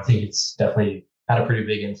 Yeah, no, I think it's definitely had a pretty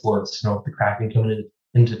big influence, with the Kraken coming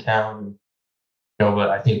into town. But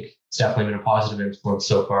I think it's definitely been a positive influence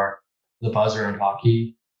so far. The buzz around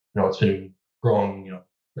hockey, it's been growing,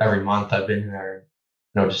 every month I've been there,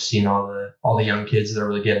 just seeing all the young kids that are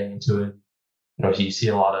really getting into it. So you see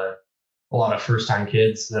a lot of first time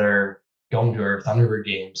kids that are going to our Thunderbird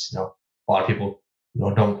games. A lot of people,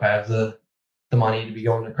 don't quite have the money to be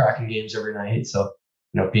going to Kraken games every night. So,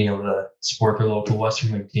 being able to support their local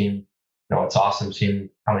Western League team, it's awesome seeing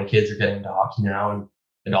how many kids are getting into hockey now and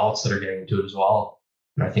adults that are getting into it as well.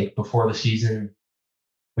 And I think before the season,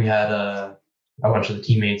 we had a bunch of the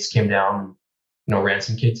teammates came down ran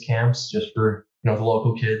some kids camps just for, the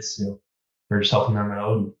local kids, we're just helping them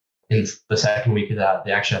out. And in the second week of that,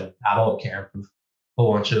 they actually had an adult camp with a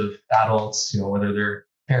whole bunch of adults, whether they're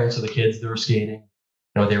parents of the kids that were skating,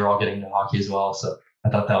 they were all getting into hockey as well. So I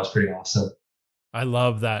thought that was pretty awesome. I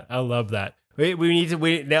love that. We need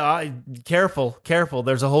to now. Careful.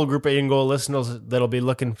 There's a whole group of in-goal listeners that'll be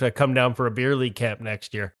looking to come down for a beer league camp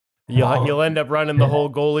next year. You'll end up running the whole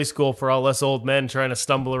goalie school for all us old men trying to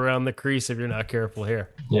stumble around the crease if you're not careful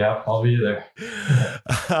here. Yeah, I'll be there.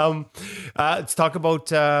 Let's talk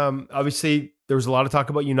about, obviously, there was a lot of talk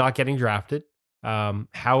about you not getting drafted. How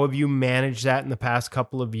have you managed that in the past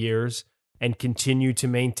couple of years and continue to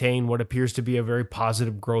maintain what appears to be a very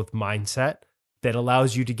positive growth mindset that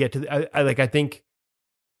allows you to get to I think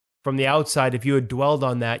from the outside, if you had dwelled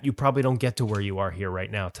on that, you probably don't get to where you are here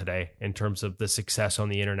right now today in terms of the success on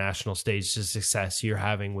the international stage, the success you're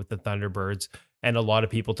having with the Thunderbirds, and a lot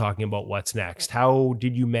of people talking about what's next. How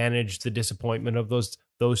did you manage the disappointment of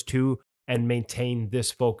those two and maintain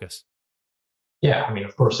this focus? Yeah, I mean,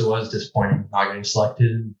 of course, it was disappointing not getting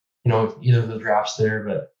selected, either of the drafts there.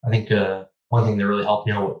 But I think one thing that really helped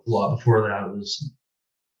me out a lot before that was,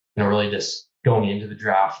 really just going into the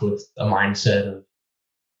draft with a mindset of,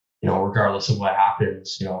 regardless of what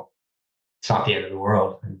happens, it's not the end of the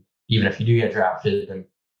world. And even if you do get drafted, then,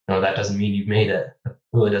 that doesn't mean you've made it. It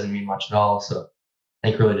really doesn't mean much at all. So I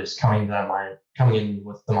think really just coming in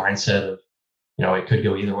with the mindset of, it could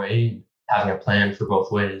go either way, having a plan for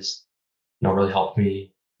both ways, really helped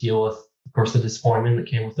me deal with, of course, the disappointment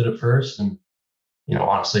that came with it at first. And,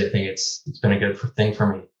 honestly, I think it's been a good thing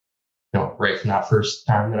for me, right from that first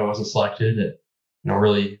time that I wasn't selected, it,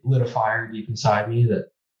 really lit a fire deep inside me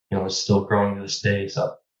that, is still growing to this day.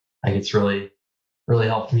 So I think it's really, really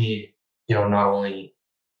helped me, not only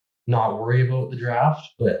not worry about the draft,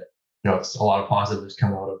 but, it's a lot of positives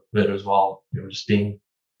come out of it as well. Just being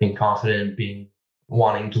confident,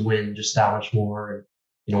 wanting to win just that much more, and,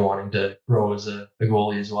 wanting to grow as a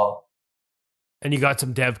goalie as well. And you got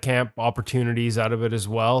some dev camp opportunities out of it as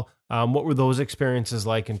well. What were those experiences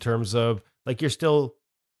like in terms of, like, it's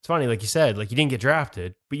funny, like you said, like you didn't get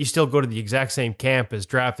drafted, but you still go to the exact same camp as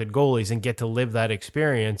drafted goalies and get to live that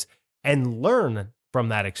experience and learn from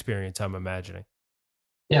that experience, I'm imagining.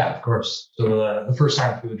 Yeah, of course. So the first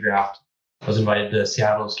time through the draft, I was invited to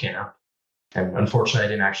Seattle's camp. And unfortunately, I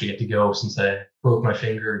didn't actually get to go since I broke my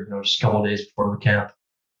finger, just a couple of days before the camp.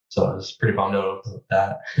 So I was pretty bummed out about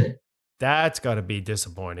that. That's got to be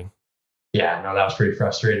disappointing. Yeah, no, that was pretty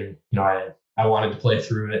frustrating. I wanted to play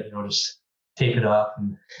through it, just tape it up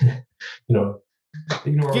and,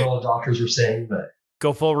 ignore what all the doctors were saying, but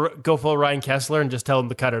go full Ryan Kessler and just tell them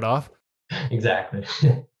to cut it off. Exactly.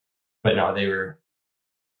 But no, they were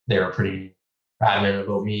pretty adamant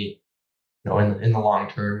about me, in the long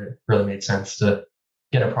term, it really made sense to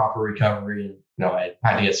get a proper recovery. And, I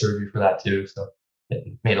had to get surgery for that too. So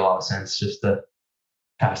it made a lot of sense just to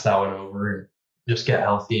pass that one over and just get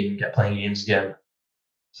healthy and get playing games again.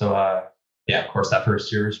 So, yeah, of course, that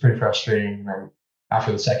first year was pretty frustrating. And then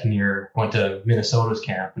after the second year, I went to Minnesota's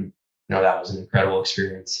camp, and that was an incredible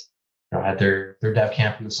experience. I had their dev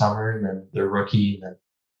camp in the summer, and then their rookie, and then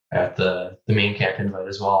I got the main camp invite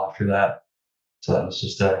as well after that. So that was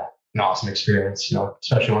just an awesome experience.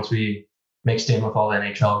 Especially once we mixed in with all the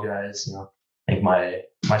NHL guys. I think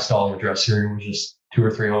my stall in the dressing room was just 2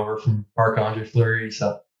 or 3 over from Marc-Andre Fleury.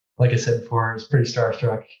 So, like I said before, I was pretty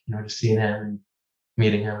starstruck. Just seeing him and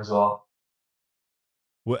meeting him as well.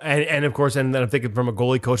 Well, and of course, and then I'm thinking from a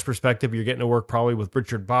goalie coach perspective, you're getting to work probably with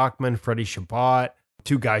Richard Bachman, Freddie Chabot,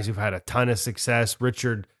 2 guys who've had a ton of success.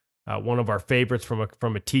 Richard, one of our favorites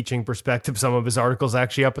from a teaching perspective. Some of his articles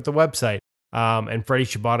actually up at the website. And Freddie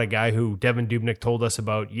Chabot, a guy who Devin Dubnyk told us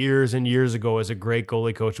about years and years ago as a great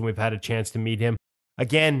goalie coach, and we've had a chance to meet him.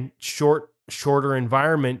 Again, shorter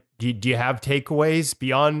environment. Do you have takeaways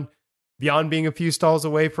beyond being a few stalls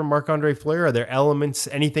away from Marc-Andre Fleury? Are there elements,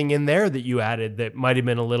 anything in there that you added that might have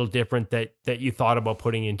been a little different that you thought about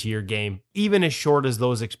putting into your game, even as short as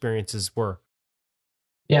those experiences were?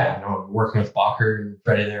 Yeah, working with Bacher and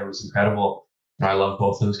Freddie there was incredible. I love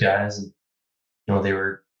both those guys, and they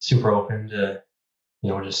were super open to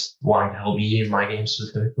just wanting to help me in my game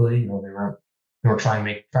specifically. They were trying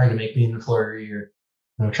to make me into Fleury or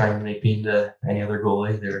trying to make me into any other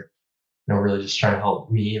goalie. They were really just trying to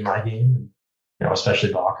help me in my game. And,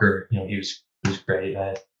 especially Bacher, he was great.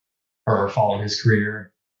 I remember following his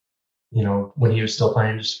career, when he was still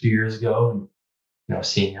playing just a few years ago, and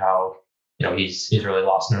seeing how he's really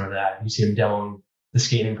lost none of that. You see him demoing the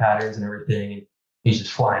skating patterns and everything, and he's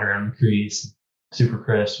just flying around the crease, super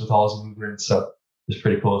crisp with all his movements. So it was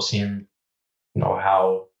pretty cool seeing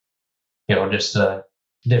how just a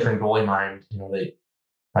different goalie mind.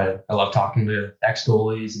 I love talking to ex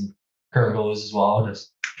goalies and current goalies as well,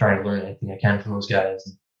 just trying to learn anything I can from those guys.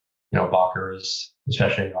 And, Bacher is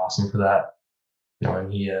especially awesome for that.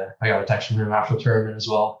 And I got a text from him after the tournament as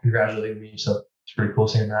well, congratulating me. So it's pretty cool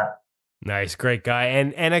seeing that. Nice, great guy,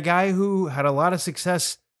 and a guy who had a lot of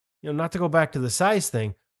success. Not to go back to the size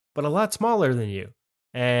thing, but a lot smaller than you,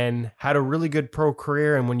 and had a really good pro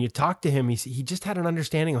career. And when you talk to him, he just had an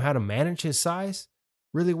understanding of how to manage his size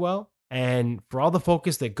really well. And for all the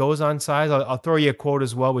focus that goes on size, I'll throw you a quote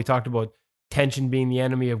as well. We talked about tension being the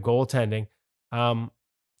enemy of goaltending.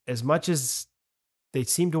 As much as they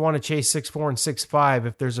seem to want to chase 6'4" and 6'5",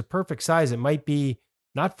 if there's a perfect size, it might be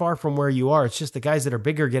not far from where you are. It's just the guys that are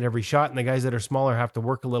bigger get every shot, and the guys that are smaller have to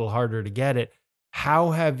work a little harder to get it.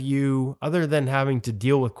 How have you, other than having to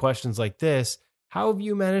deal with questions like this, how have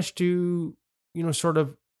you managed to, sort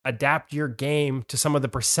of adapt your game to some of the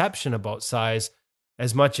perception about size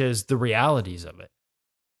as much as the realities of it?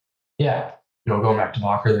 Yeah. Going back to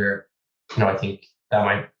Bacher there, I think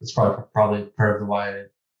it's probably part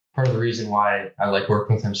of the reason why I like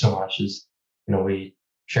working with him so much is, we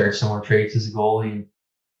share similar traits as a goalie. And,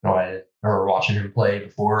 I remember watching him play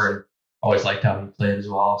before and always liked how he played as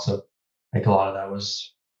well. So I think a lot of that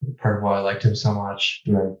was part of why I liked him so much.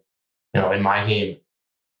 And then, in my game,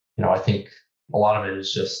 I think a lot of it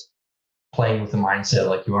is just playing with the mindset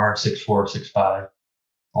like you are 6'4", 6'5".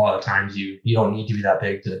 A lot of times you don't need to be that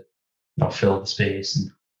big to, fill the space.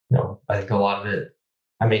 And, I think a lot of it,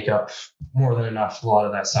 I make up more than enough, a lot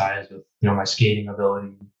of that size with, my skating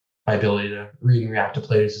ability, my ability to read and react to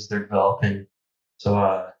plays as they're developing. So,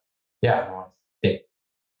 I think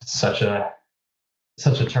it's such a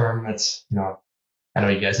term that's, I know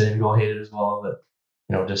you guys didn't go hate it as well, but,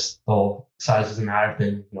 just the whole size doesn't matter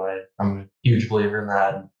thing. I'm a huge believer in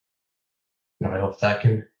that. And, I hope that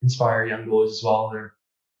can inspire young goalies as well. They're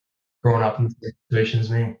growing up in the same situation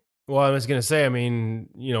as me. Well, I was going to say,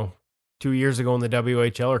 2 years ago in the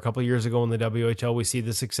WHL or a couple of years ago in the WHL, we see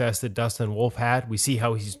the success that Dustin Wolf had. We see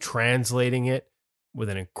how he's translating it with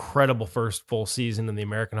an incredible first full season in the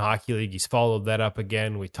American Hockey League. He's followed that up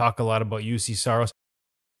again. We talk a lot about UC Saros.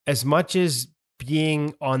 As much as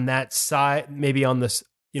being on that side, maybe on this,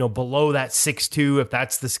 below that 6'2", if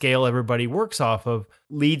that's the scale everybody works off of,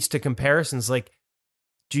 leads to comparisons. Like,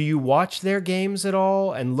 do you watch their games at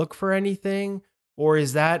all and look for anything? Or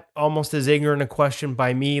is that almost as ignorant a question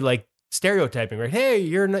by me, like stereotyping, right? Hey,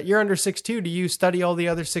 you're under 6'2". Do you study all the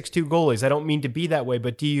other 6'2" goalies? I don't mean to be that way,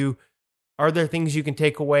 but are there things you can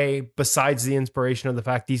take away besides the inspiration of the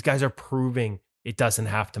fact these guys are proving it doesn't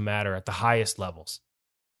have to matter at the highest levels?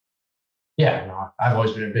 Yeah, I've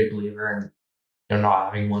always been a big believer in, not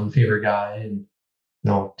having one favorite guy and,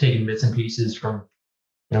 taking bits and pieces from,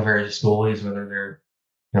 various goalies, whether they're,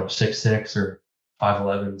 6'6" or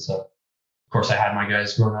 5'11". So, of course, I had my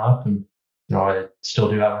guys growing up, and, I still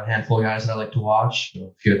do have a handful of guys that I like to watch. A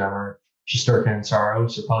few of them are Shesterkin and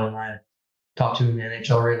Saros are probably my top two in the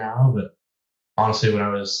NHL right now. But honestly,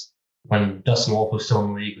 when Dustin Wolf was still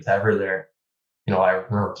in the league with Ever there, I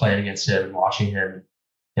remember playing against him and watching him.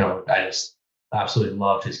 I just absolutely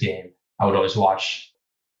loved his game. I would always watch,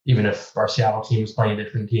 even if our Seattle team was playing a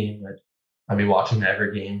different team, I'd be watching the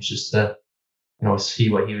Ever games just to, see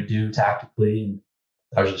what he would do tactically. And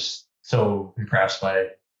I was just so impressed by,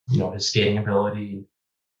 his skating ability,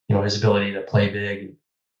 his ability to play big. I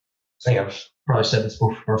think I've probably said this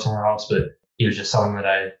before somewhere else, but he was just someone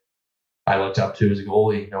that I looked up to as a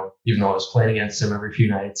goalie. Even though I was playing against him every few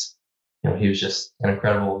nights, he was just an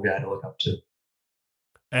incredible guy to look up to.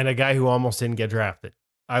 And a guy who almost didn't get drafted.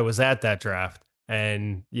 I was at that draft,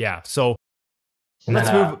 and yeah. So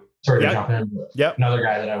let's move. Sorry to jump in. Yep. Another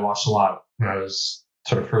guy that I watched a lot when I was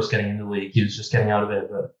sort of first getting into the league. He was just getting out of it,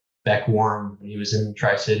 but Beck Warm, when he was in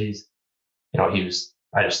Tri-Cities,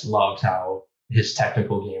 I just loved how his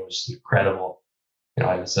technical game was incredible.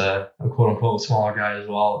 I was a quote unquote smaller guy as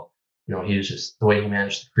well. He was just the way he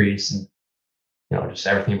managed the crease and, just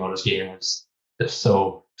everything about his game was just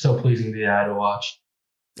so pleasing to the eye to watch.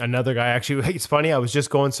 Another guy, actually, it's funny. I was just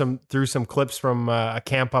going through some clips from a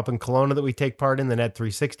camp up in Kelowna that we take part in, the Net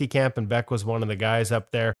 360 camp, and Beck was one of the guys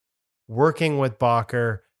up there working with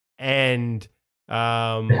Bacher. And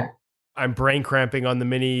I'm brain cramping on the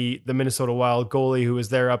Minnesota Wild goalie who is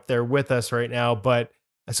there up there with us right now. But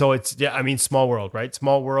so it's, small world, right?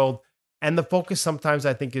 Small world. And the focus sometimes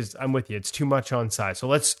I think I'm with you. It's too much on size. So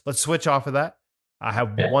let's switch off of that. I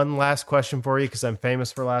have one last question for you because I'm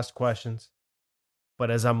famous for last questions.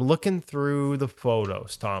 But as I'm looking through the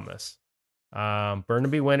photos, Thomas,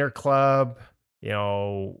 Burnaby Winter Club,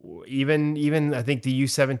 even I think the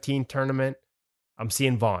U17 tournament, I'm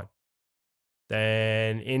seeing Vaughn.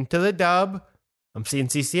 Then into the dub, I'm seeing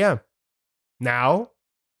CCM. Now,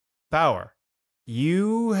 Bauer.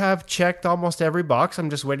 You have checked almost every box. I'm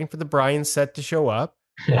just waiting for the Brian set to show up.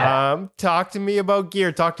 Yeah. Talk to me about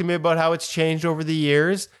gear. Talk to me about how it's changed over the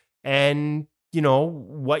years, and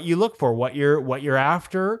what you look for, what you're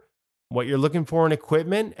after, what you're looking for in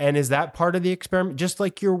equipment, and is that part of the experiment? Just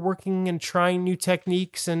like you're working and trying new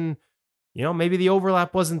techniques, and maybe the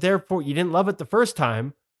overlap wasn't there for you didn't love it the first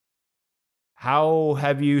time. How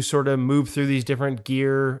have you sort of moved through these different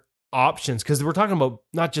gear options? Because we're talking about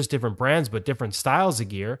not just different brands, but different styles of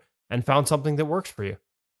gear, and found something that works for you.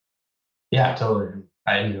 Yeah, totally.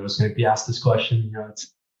 I knew I was going to be asked this question.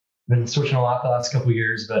 It's been switching a lot the last couple of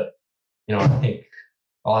years, but I think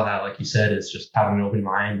all of that, like you said, is just having an open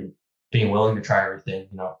mind and being willing to try everything.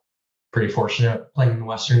 Pretty fortunate playing in the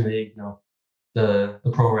Western League. The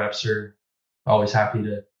pro reps are always happy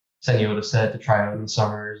to send you out a set to try out in the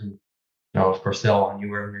summers, and of course they all want you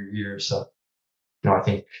wearing your gear. So I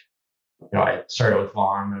think I started with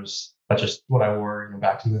Vaughn. That's just what I wore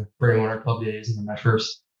back in the Burning Winter Club days, and then my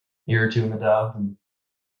first year or two in the dub. And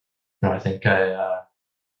I think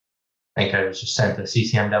I was just sent the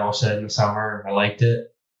CCM demo set in the summer. I liked it,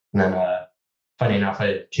 and then funny enough,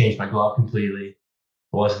 I changed my glove completely. It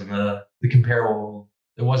wasn't the comparable.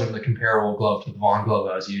 It wasn't the comparable glove to the Vaughn glove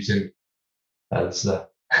I was using. That's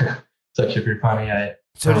it's actually pretty funny.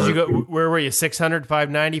 So did you go? Where were you? 600,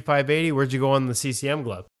 590, 580? Where'd you go on the CCM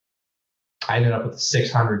glove? I ended up with the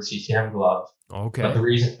 600 CCM glove. Okay. But the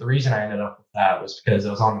reason I ended up with that was because I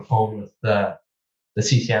was on the phone with the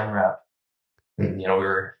CCM rep, and we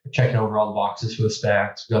were checking over all the boxes for the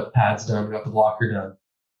specs. We got the pads done. We got the blocker done,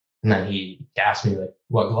 and then he asked me like,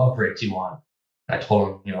 "What glove break do you want?" And I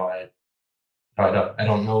told him, I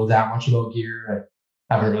don't know that much about gear.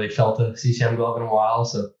 I haven't really felt a CCM glove in a while,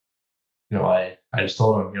 so I just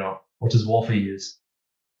told him, what does Wolfie use?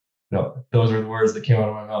 Those were the words that came out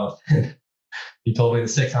of my mouth. He told me the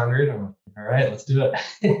 600. I'm like, all right, let's do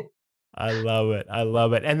it. I love it. I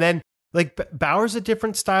love it. And then, like, Bauer's a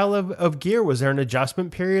different style of gear. Was there an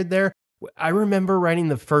adjustment period there? I remember writing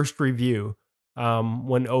the first review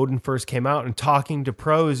when Odin first came out and talking to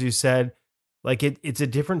pros who said, like, it's a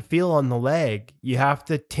different feel on the leg. You have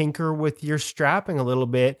to tinker with your strapping a little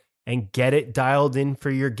bit and get it dialed in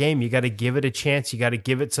for your game. You got to give it a chance. You got to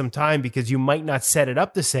give it some time, because you might not set it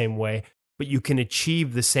up the same way, but you can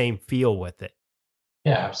achieve the same feel with it.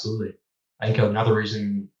 Yeah, absolutely. I think another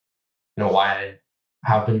reason, why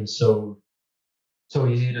I have been so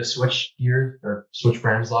easy to switch gear or switch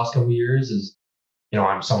brands the last couple of years is,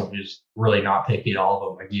 I'm someone who's really not picky at all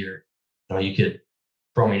about my gear. You could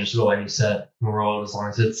throw me just about any set in the world as long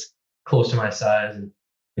as it's close to my size, and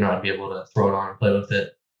I'd be able to throw it on and play with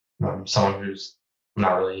it. I'm someone who's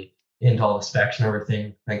not really into all the specs and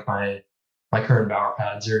everything. I think my current Bauer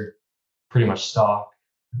pads are pretty much stock,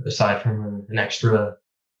 aside from an extra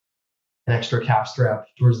calf strap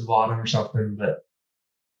towards the bottom or something. But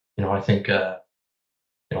I think it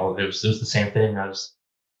was the same thing. I was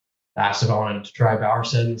asked if I wanted to try Bauer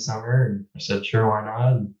set in the summer, and I said sure, why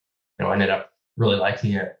not? And I ended up really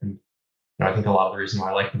liking it. And I think a lot of the reason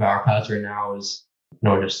why I like the Bauer pads right now is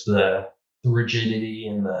just the rigidity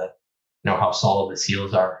and the how solid the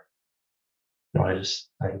seals are. I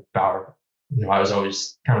think Bauer. I was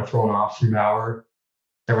always kind of thrown off from Bauer.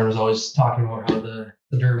 Everyone was always talking about how the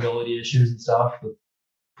durability issues and stuff with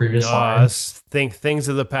previous lines. Things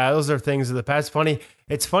of the past. Those are things of the past.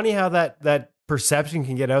 It's funny how that perception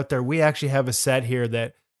can get out there. We actually have a set here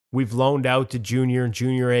that we've loaned out to junior and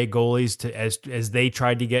junior A goalies to as they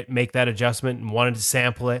tried to make that adjustment and wanted to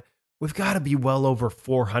sample it. We've got to be well over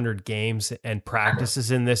 400 games and practices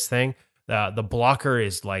in this thing. The blocker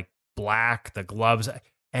is like black, the gloves,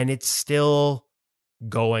 and it's still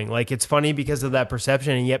going. Like, it's funny because of that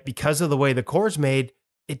perception, and yet because of the way the core's made,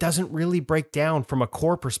 it doesn't really break down from a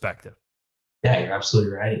core perspective. Yeah, you're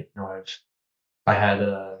absolutely right. I had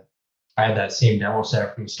that same demo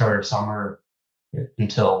set from the start of summer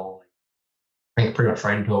until I think pretty much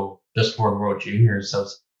right until just before the World Juniors. So I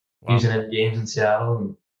was using it in games in Seattle,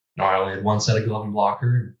 and I only had one set of glove and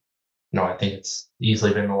blocker. I think it's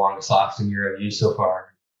easily been the longest lasting gear I've used so far.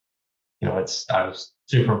 I was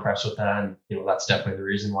super impressed with that, and that's definitely the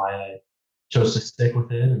reason why I chose to stick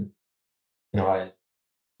with it. And I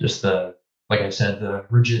just like I said, the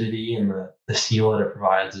rigidity and the seal that it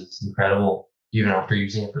provides is incredible, even after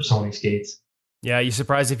using it for so many skates. Yeah, you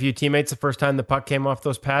surprised a few teammates the first time the puck came off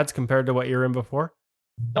those pads compared to what you were in before?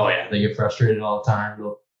 Oh yeah, they get frustrated all the time.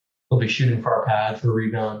 They'll be shooting for our pad for a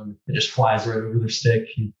rebound. It just flies right over their stick,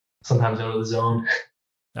 and sometimes out of the zone.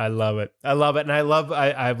 I love it. I love it. And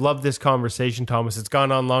I've loved this conversation, Thomas. It's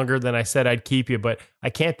gone on longer than I said I'd keep you, but I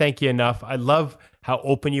can't thank you enough. I love how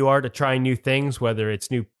open you are to trying new things, whether it's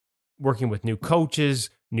working with new coaches,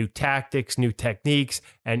 new tactics, new techniques,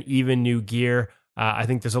 and even new gear. I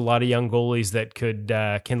think there's a lot of young goalies that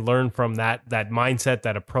can learn from that mindset,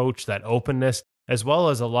 that approach, that openness, as well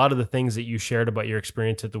as a lot of the things that you shared about your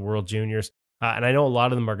experience at the World Juniors. And I know a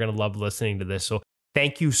lot of them are going to love listening to this. So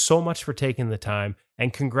thank you so much for taking the time,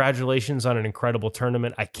 and congratulations on an incredible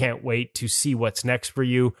tournament. I can't wait to see what's next for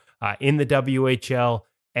you in the WHL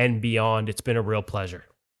and beyond. It's been a real pleasure.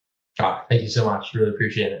 Thank you so much. Really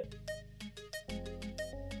appreciate it.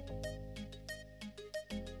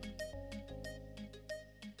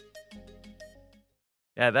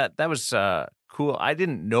 Yeah, that was cool. I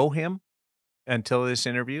didn't know him until this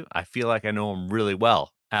interview. I feel like I know him really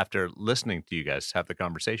well after listening to you guys have the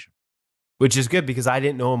conversation. Which is good because I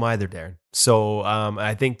didn't know him either, Darren. So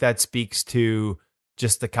I think that speaks to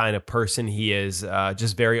just the kind of person he is,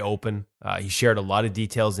 just very open. He shared a lot of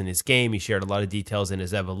details in his game. He shared a lot of details in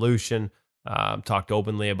his evolution, talked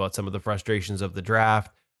openly about some of the frustrations of the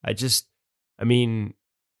draft.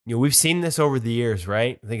 We've seen this over the years,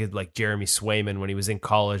 right? I think it's like Jeremy Swayman when he was in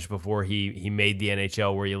college before he made the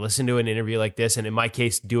NHL, where you listen to an interview like this, and in my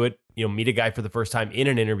case, meet a guy for the first time in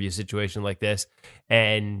an interview situation like this,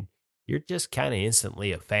 and you're just kind of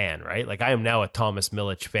instantly a fan, right? Like I am now a Thomas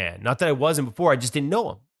Milic fan. Not that I wasn't before, I just didn't know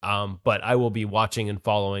him. But I will be watching and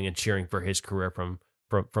following and cheering for his career from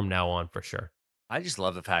now on for sure. I just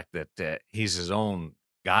love the fact that he's his own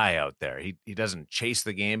guy out there. He doesn't chase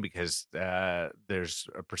the game because there's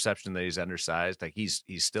a perception that he's undersized. Like he's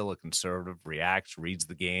still a conservative, reads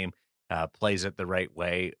the game, plays it the right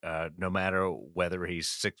way, no matter whether he's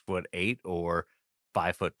 6'8" or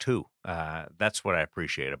 5'2". That's what I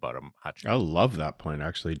appreciate about him, Hutch. I love that point,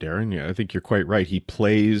 actually, Darren. Yeah, I think you're quite right. He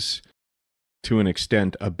plays, to an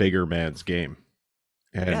extent, a bigger man's game,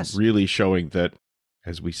 and really showing that,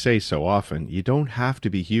 as we say so often, you don't have to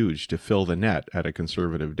be huge to fill the net at a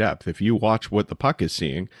conservative depth. If you watch what the puck is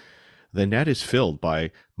seeing, the net is filled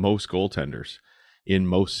by most goaltenders in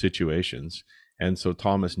most situations. And so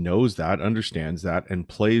Thomas knows that, understands that, and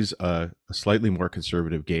plays a slightly more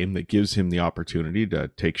conservative game that gives him the opportunity to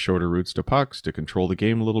take shorter routes to pucks, to control the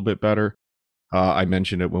game a little bit better. I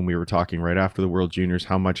mentioned it when we were talking right after the World Juniors,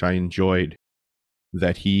 how much I enjoyed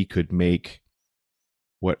that he could make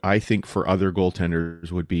what I think for other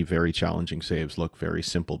goaltenders would be very challenging saves look very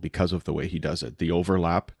simple because of the way he does it. The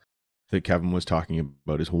overlap that Kevin was talking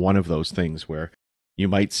about is one of those things where you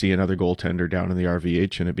might see another goaltender down in the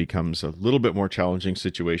RVH and it becomes a little bit more challenging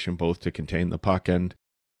situation, both to contain the puck and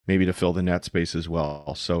maybe to fill the net space as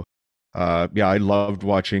well. So, I loved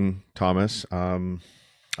watching Thomas.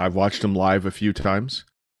 I've watched him live a few times.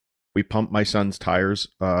 We pumped my son's tires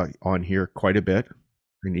on here quite a bit.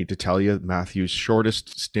 I need to tell you, Matthew's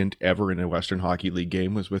shortest stint ever in a Western Hockey League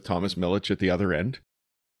game was with Thomas Milic at the other end.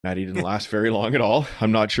 Matty didn't last very long at all.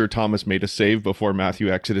 I'm not sure Thomas made a save before Matthew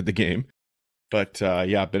exited the game. But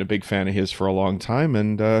I've been a big fan of his for a long time,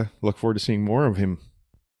 and look forward to seeing more of him.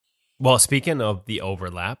 Well, speaking of the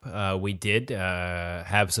overlap, we did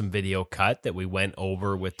have some video cut that we went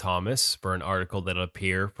over with Thomas for an article that'll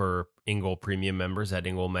appear for InGoal Premium members at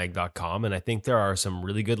InGoalMag.com. And I think there are some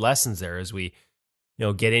really good lessons there as we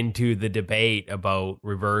get into the debate about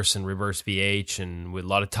reverse and reverse VH, and with a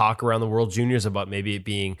lot of talk around the World Juniors about maybe it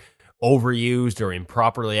being overused or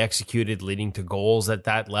improperly executed, leading to goals at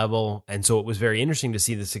that level. And so it was very interesting to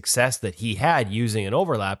see the success that he had using an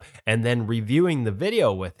overlap, and then reviewing the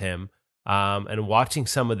video with him and watching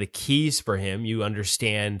some of the keys for him. You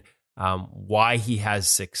understand why he has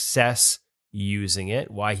success using it,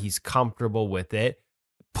 why he's comfortable with it.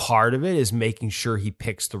 Part of it is making sure he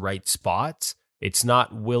picks the right spots. It's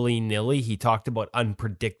not willy-nilly. He talked about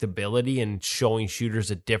unpredictability and showing shooters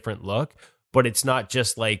a different look, but it's not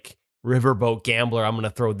just like riverboat gambler, I'm going to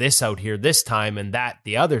throw this out here this time and that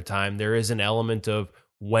the other time. There is an element of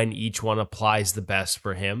when each one applies the best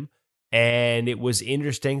for him. And it was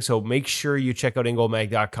interesting. So make sure you check out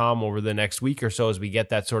InGoalMag.com over the next week or so as we get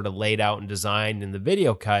that sort of laid out and designed in the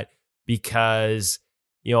video cut, because,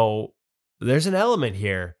 there's an element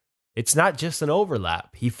here. It's not just an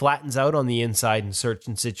overlap. He flattens out on the inside in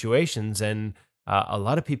certain situations, and a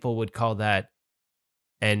lot of people would call that,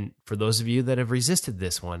 and for those of you that have resisted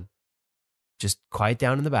this one, just quiet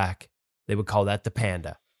down in the back, they would call that the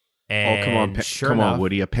panda. And come on, sure enough,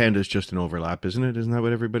 Woody. A panda is just an overlap, isn't it? Isn't that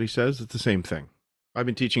what everybody says? It's the same thing. I've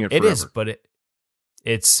been teaching it forever. It is, but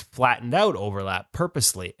it's flattened out overlap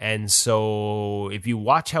purposely. And so if you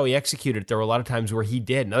watch how he executed it, there were a lot of times where he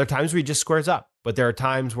did, and other times where he just squares up. But there are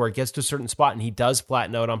times where it gets to a certain spot and he does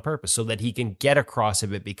flatten out on purpose so that he can get across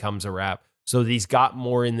if it becomes a wrap. So that he's got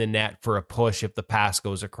more in the net for a push if the pass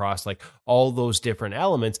goes across, like all those different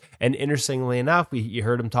elements. And interestingly enough, you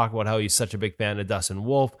heard him talk about how he's such a big fan of Dustin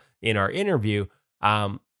Wolf in our interview.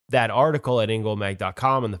 That article at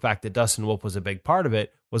InGoalMag.com and the fact that Dustin Wolf was a big part of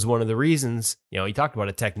it was one of the reasons, he talked about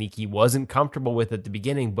a technique he wasn't comfortable with at the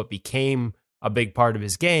beginning, but became a big part of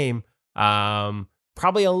his game.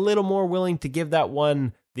 Probably a little more willing to give that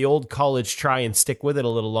one the old college try and stick with it a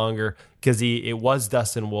little longer, because it was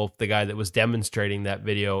Dustin Wolf, the guy that was demonstrating that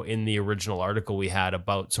video in the original article we had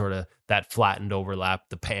about sort of that flattened overlap,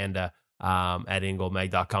 the panda, at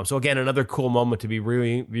InGoalMag.com. So again, another cool moment to be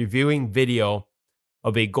reviewing video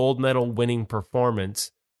of a gold medal winning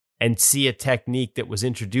performance and see a technique that was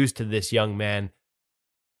introduced to this young man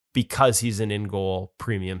because he's an InGoal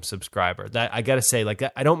premium subscriber. That I got to say, like,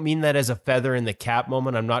 I don't mean that as a feather in the cap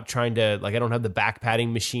moment. I'm not trying to, like, I don't have the back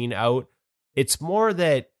padding machine out. It's more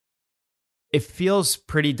that it feels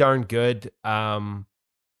pretty darn good to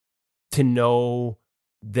know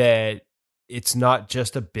that it's not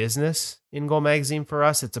just a business, InGoal Magazine for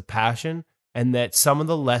us, it's a passion. And that some of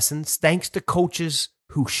the lessons, thanks to coaches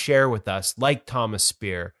who share with us, like Thomas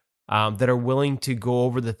Spear, that are willing to go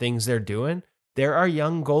over the things they're doing, there are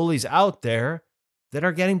young goalies out there that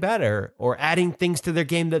are getting better or adding things to their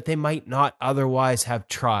game that they might not otherwise have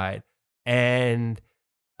tried. And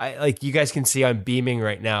like you guys can see, I'm beaming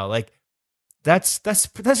right now. Like that's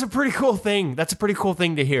a pretty cool thing. That's a pretty cool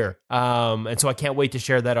thing to hear. And so I can't wait to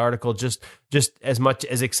share that article. Just as much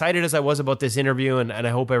as excited as I was about this interview, and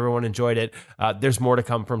I hope everyone enjoyed it. There's more to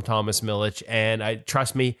come from Thomas Milic, and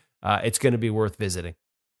trust me, it's going to be worth visiting.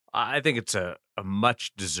 I think it's a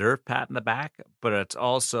much deserved pat in the back, but it's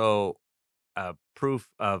also a proof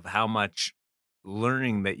of how much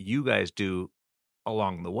learning that you guys do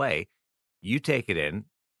along the way. You take it in,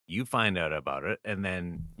 you find out about it, and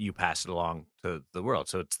then you pass it along to the world.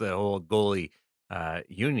 So it's the whole goalie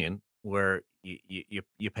union where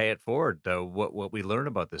you pay it forward to what we learn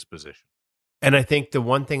about this position. And I think the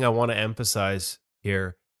one thing I want to emphasize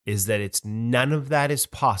here is that it's none of that is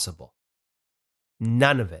possible.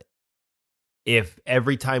 None of it. If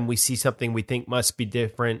every time we see something we think must be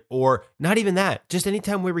different, or not even that, just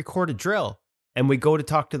anytime we record a drill and we go to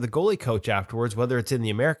talk to the goalie coach afterwards, whether it's in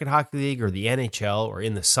the American Hockey League or the NHL or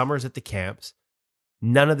in the summers at the camps,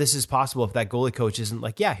 none of this is possible if that goalie coach isn't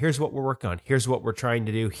like, yeah, here's what we're working on. Here's what we're trying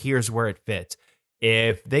to do. Here's where it fits.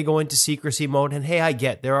 If they go into secrecy mode, and hey, I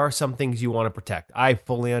get there are some things you want to protect. I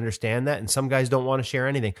fully understand that. And some guys don't want to share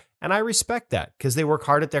anything. And I respect that because they work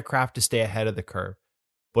hard at their craft to stay ahead of the curve.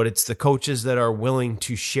 But it's the coaches that are willing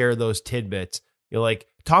to share those tidbits. You're like,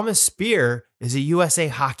 Thomas Spear is a USA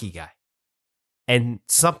hockey guy. And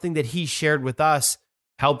something that he shared with us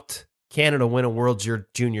helped Canada win a World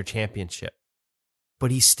Junior Championship.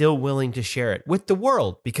 But he's still willing to share it with the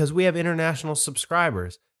world because we have international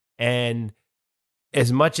subscribers. And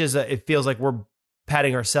as much as it feels like we're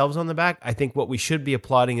patting ourselves on the back, I think what we should be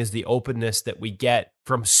applauding is the openness that we get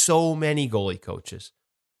from so many goalie coaches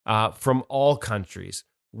from all countries,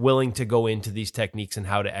 willing to go into these techniques and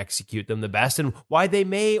how to execute them the best, and why they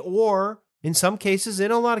may, or in some cases, in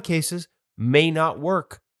a lot of cases, may not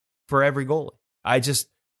work for every goalie.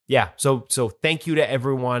 So thank you to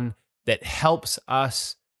everyone that helps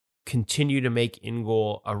us continue to make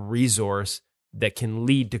InGoal a resource that can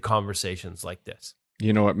lead to conversations like this.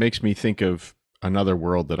 You know, it makes me think of another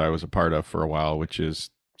world that I was a part of for a while, which is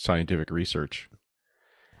scientific research.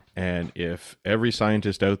 And if every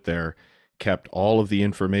scientist out there kept all of the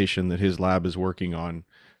information that his lab is working on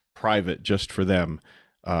private just for them,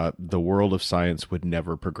 the world of science would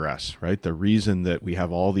never progress, right? The reason that we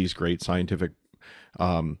have all these great scientific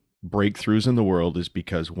breakthroughs in the world is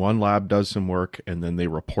because one lab does some work and then they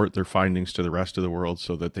report their findings to the rest of the world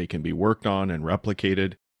so that they can be worked on and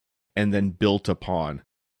replicated and then built upon.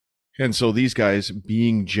 And so these guys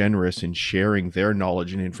being generous in sharing their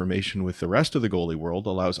knowledge and information with the rest of the goalie world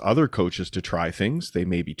allows other coaches to try things. They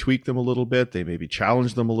maybe tweak them a little bit. They maybe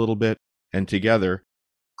challenge them a little bit. And together,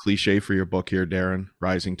 cliche for your book here, Darren,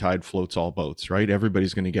 rising tide floats all boats, right?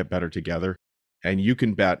 Everybody's going to get better together. And you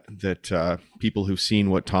can bet that people who've seen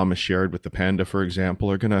what Thomas shared with the Panda, for example,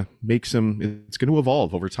 are going to it's going to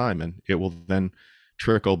evolve over time. And it will then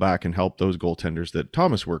trickle back and help those goaltenders that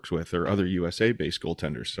Thomas works with or other USA-based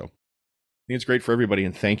goaltenders. So I think it's great for everybody.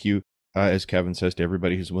 And thank you, as Kevin says, to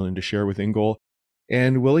everybody who's willing to share with InGoal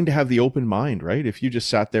and willing to have the open mind, right? If you just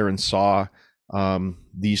sat there and saw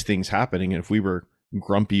these things happening, and if we were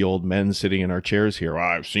grumpy old men sitting in our chairs here. Well,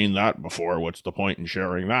 I've seen that before. What's the point in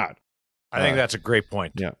sharing that? I think that's a great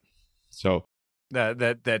point. Yeah. So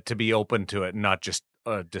that to be open to it, not just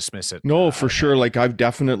dismiss it. no, for sure. Like I've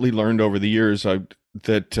definitely learned over the years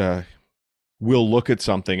that we'll look at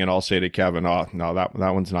something and I'll say to Kevin, "Oh, no, that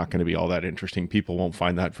one's not going to be all that interesting. People won't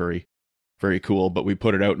find that very, very cool." But we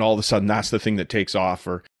put it out, and all of a sudden, that's the thing that takes off.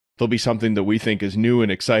 Or there'll be something that we think is new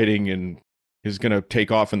and exciting and is going to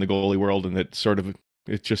take off in the goalie world, and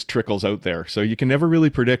it just trickles out there. So you can never really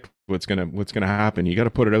predict what's gonna happen. You got to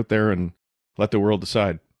put it out there and let the world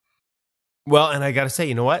decide. Well, and I got to say,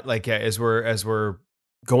 you know what? Like as we're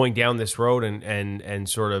going down this road and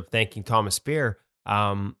sort of thanking Thomas Spear,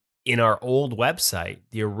 in our old website,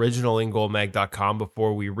 the original InGoalMag.com,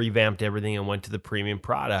 before we revamped everything and went to the premium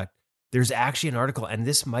product, there's actually an article, and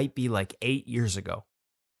this might be like 8 years ago,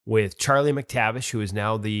 with Charlie McTavish, who is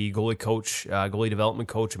now the goalie coach, goalie development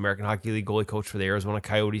coach, American Hockey League goalie coach for the Arizona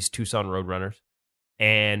Coyotes, Tucson Roadrunners,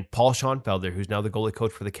 and Paul Schoenfelder, who's now the goalie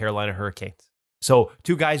coach for the Carolina Hurricanes. So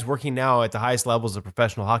 2 guys working now at the highest levels of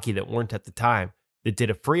professional hockey that weren't at the time, that did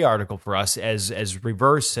a free article for us as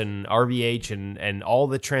reverse and RVH and all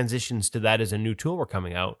the transitions to that as a new tool were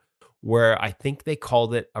coming out, where I think they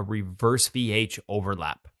called it a reverse VH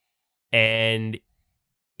overlap. And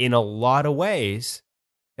in a lot of ways,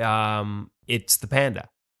 it's the Panda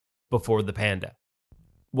before the Panda.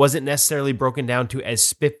 Wasn't necessarily broken down to as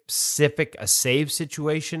specific a save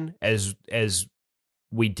situation as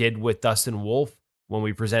we did with Dustin Wolf when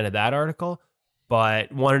we presented that article,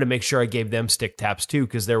 but wanted to make sure I gave them stick taps too,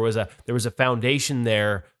 because there was a foundation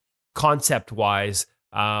there concept wise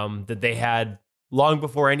that they had long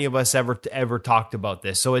before any of us ever talked about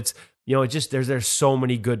this. So it's, it just there's so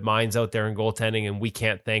many good minds out there in goaltending, and we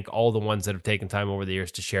can't thank all the ones that have taken time over the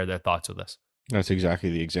years to share their thoughts with us. That's exactly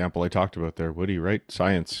the example I talked about there, Woody, right?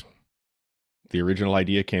 Science. The original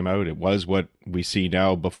idea came out. It was what we see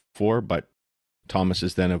now before, but Thomas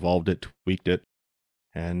has then evolved it, tweaked it.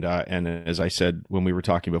 And as I said when we were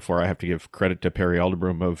talking before, I have to give credit to Perry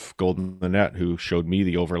Alderbroom of Golden the Net, who showed me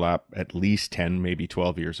the overlap at least 10, maybe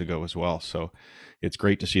 12 years ago as well. So it's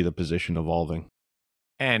great to see the position evolving.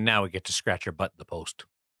 And now we get to scratch our butt in the post.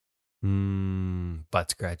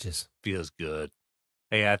 Butt scratches. Feels good.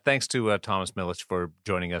 Hey, thanks to Thomas Milich for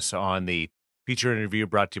joining us on the feature interview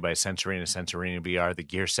brought to you by Sensorina VR, the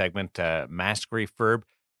gear segment. Mask refurb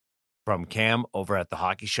from Cam over at the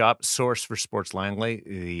Hockey Shop, source for Sports Langley,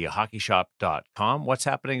 the hockeyshop.com. What's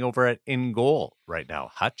happening over at In Goal right now,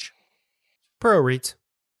 Hutch? Pro reads.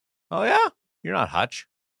 Oh, yeah? You're not Hutch.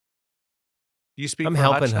 You speak I'm for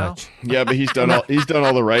helping Hutch. Yeah, but he's done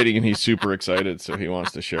all the writing, and he's super excited, so he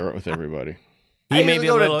wants to share it with everybody. He may be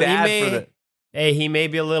a little. He may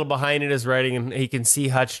be a little behind in his writing, and he can see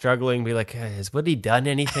Hutch struggling. Be like, has Woody done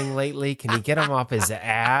anything lately? Can he get him off his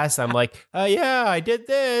ass? I'm like, yeah, I did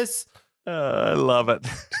this. I love it.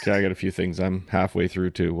 Okay, I got a few things I'm halfway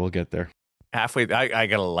through too. We'll get there. Halfway, I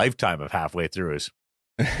got a lifetime of halfway throughs.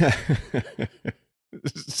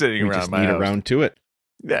 Sitting around my house. Need around to it.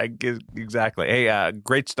 Yeah, exactly. Hey,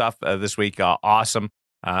 great stuff this week. Awesome.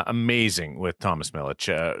 Amazing with Thomas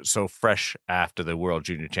Milich. So fresh after the World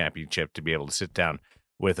Junior Championship to be able to sit down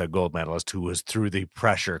with a gold medalist who was through the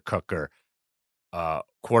pressure cooker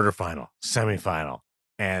quarterfinal, semifinal,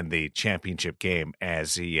 and the championship game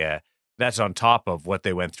as he that's on top of what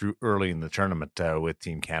they went through early in the tournament with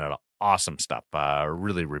Team Canada. Awesome stuff.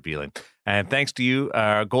 Really revealing. And thanks to you,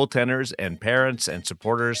 goaltenders and parents and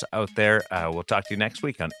supporters out there. We'll talk to you next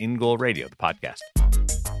week on In Goal Radio, the podcast.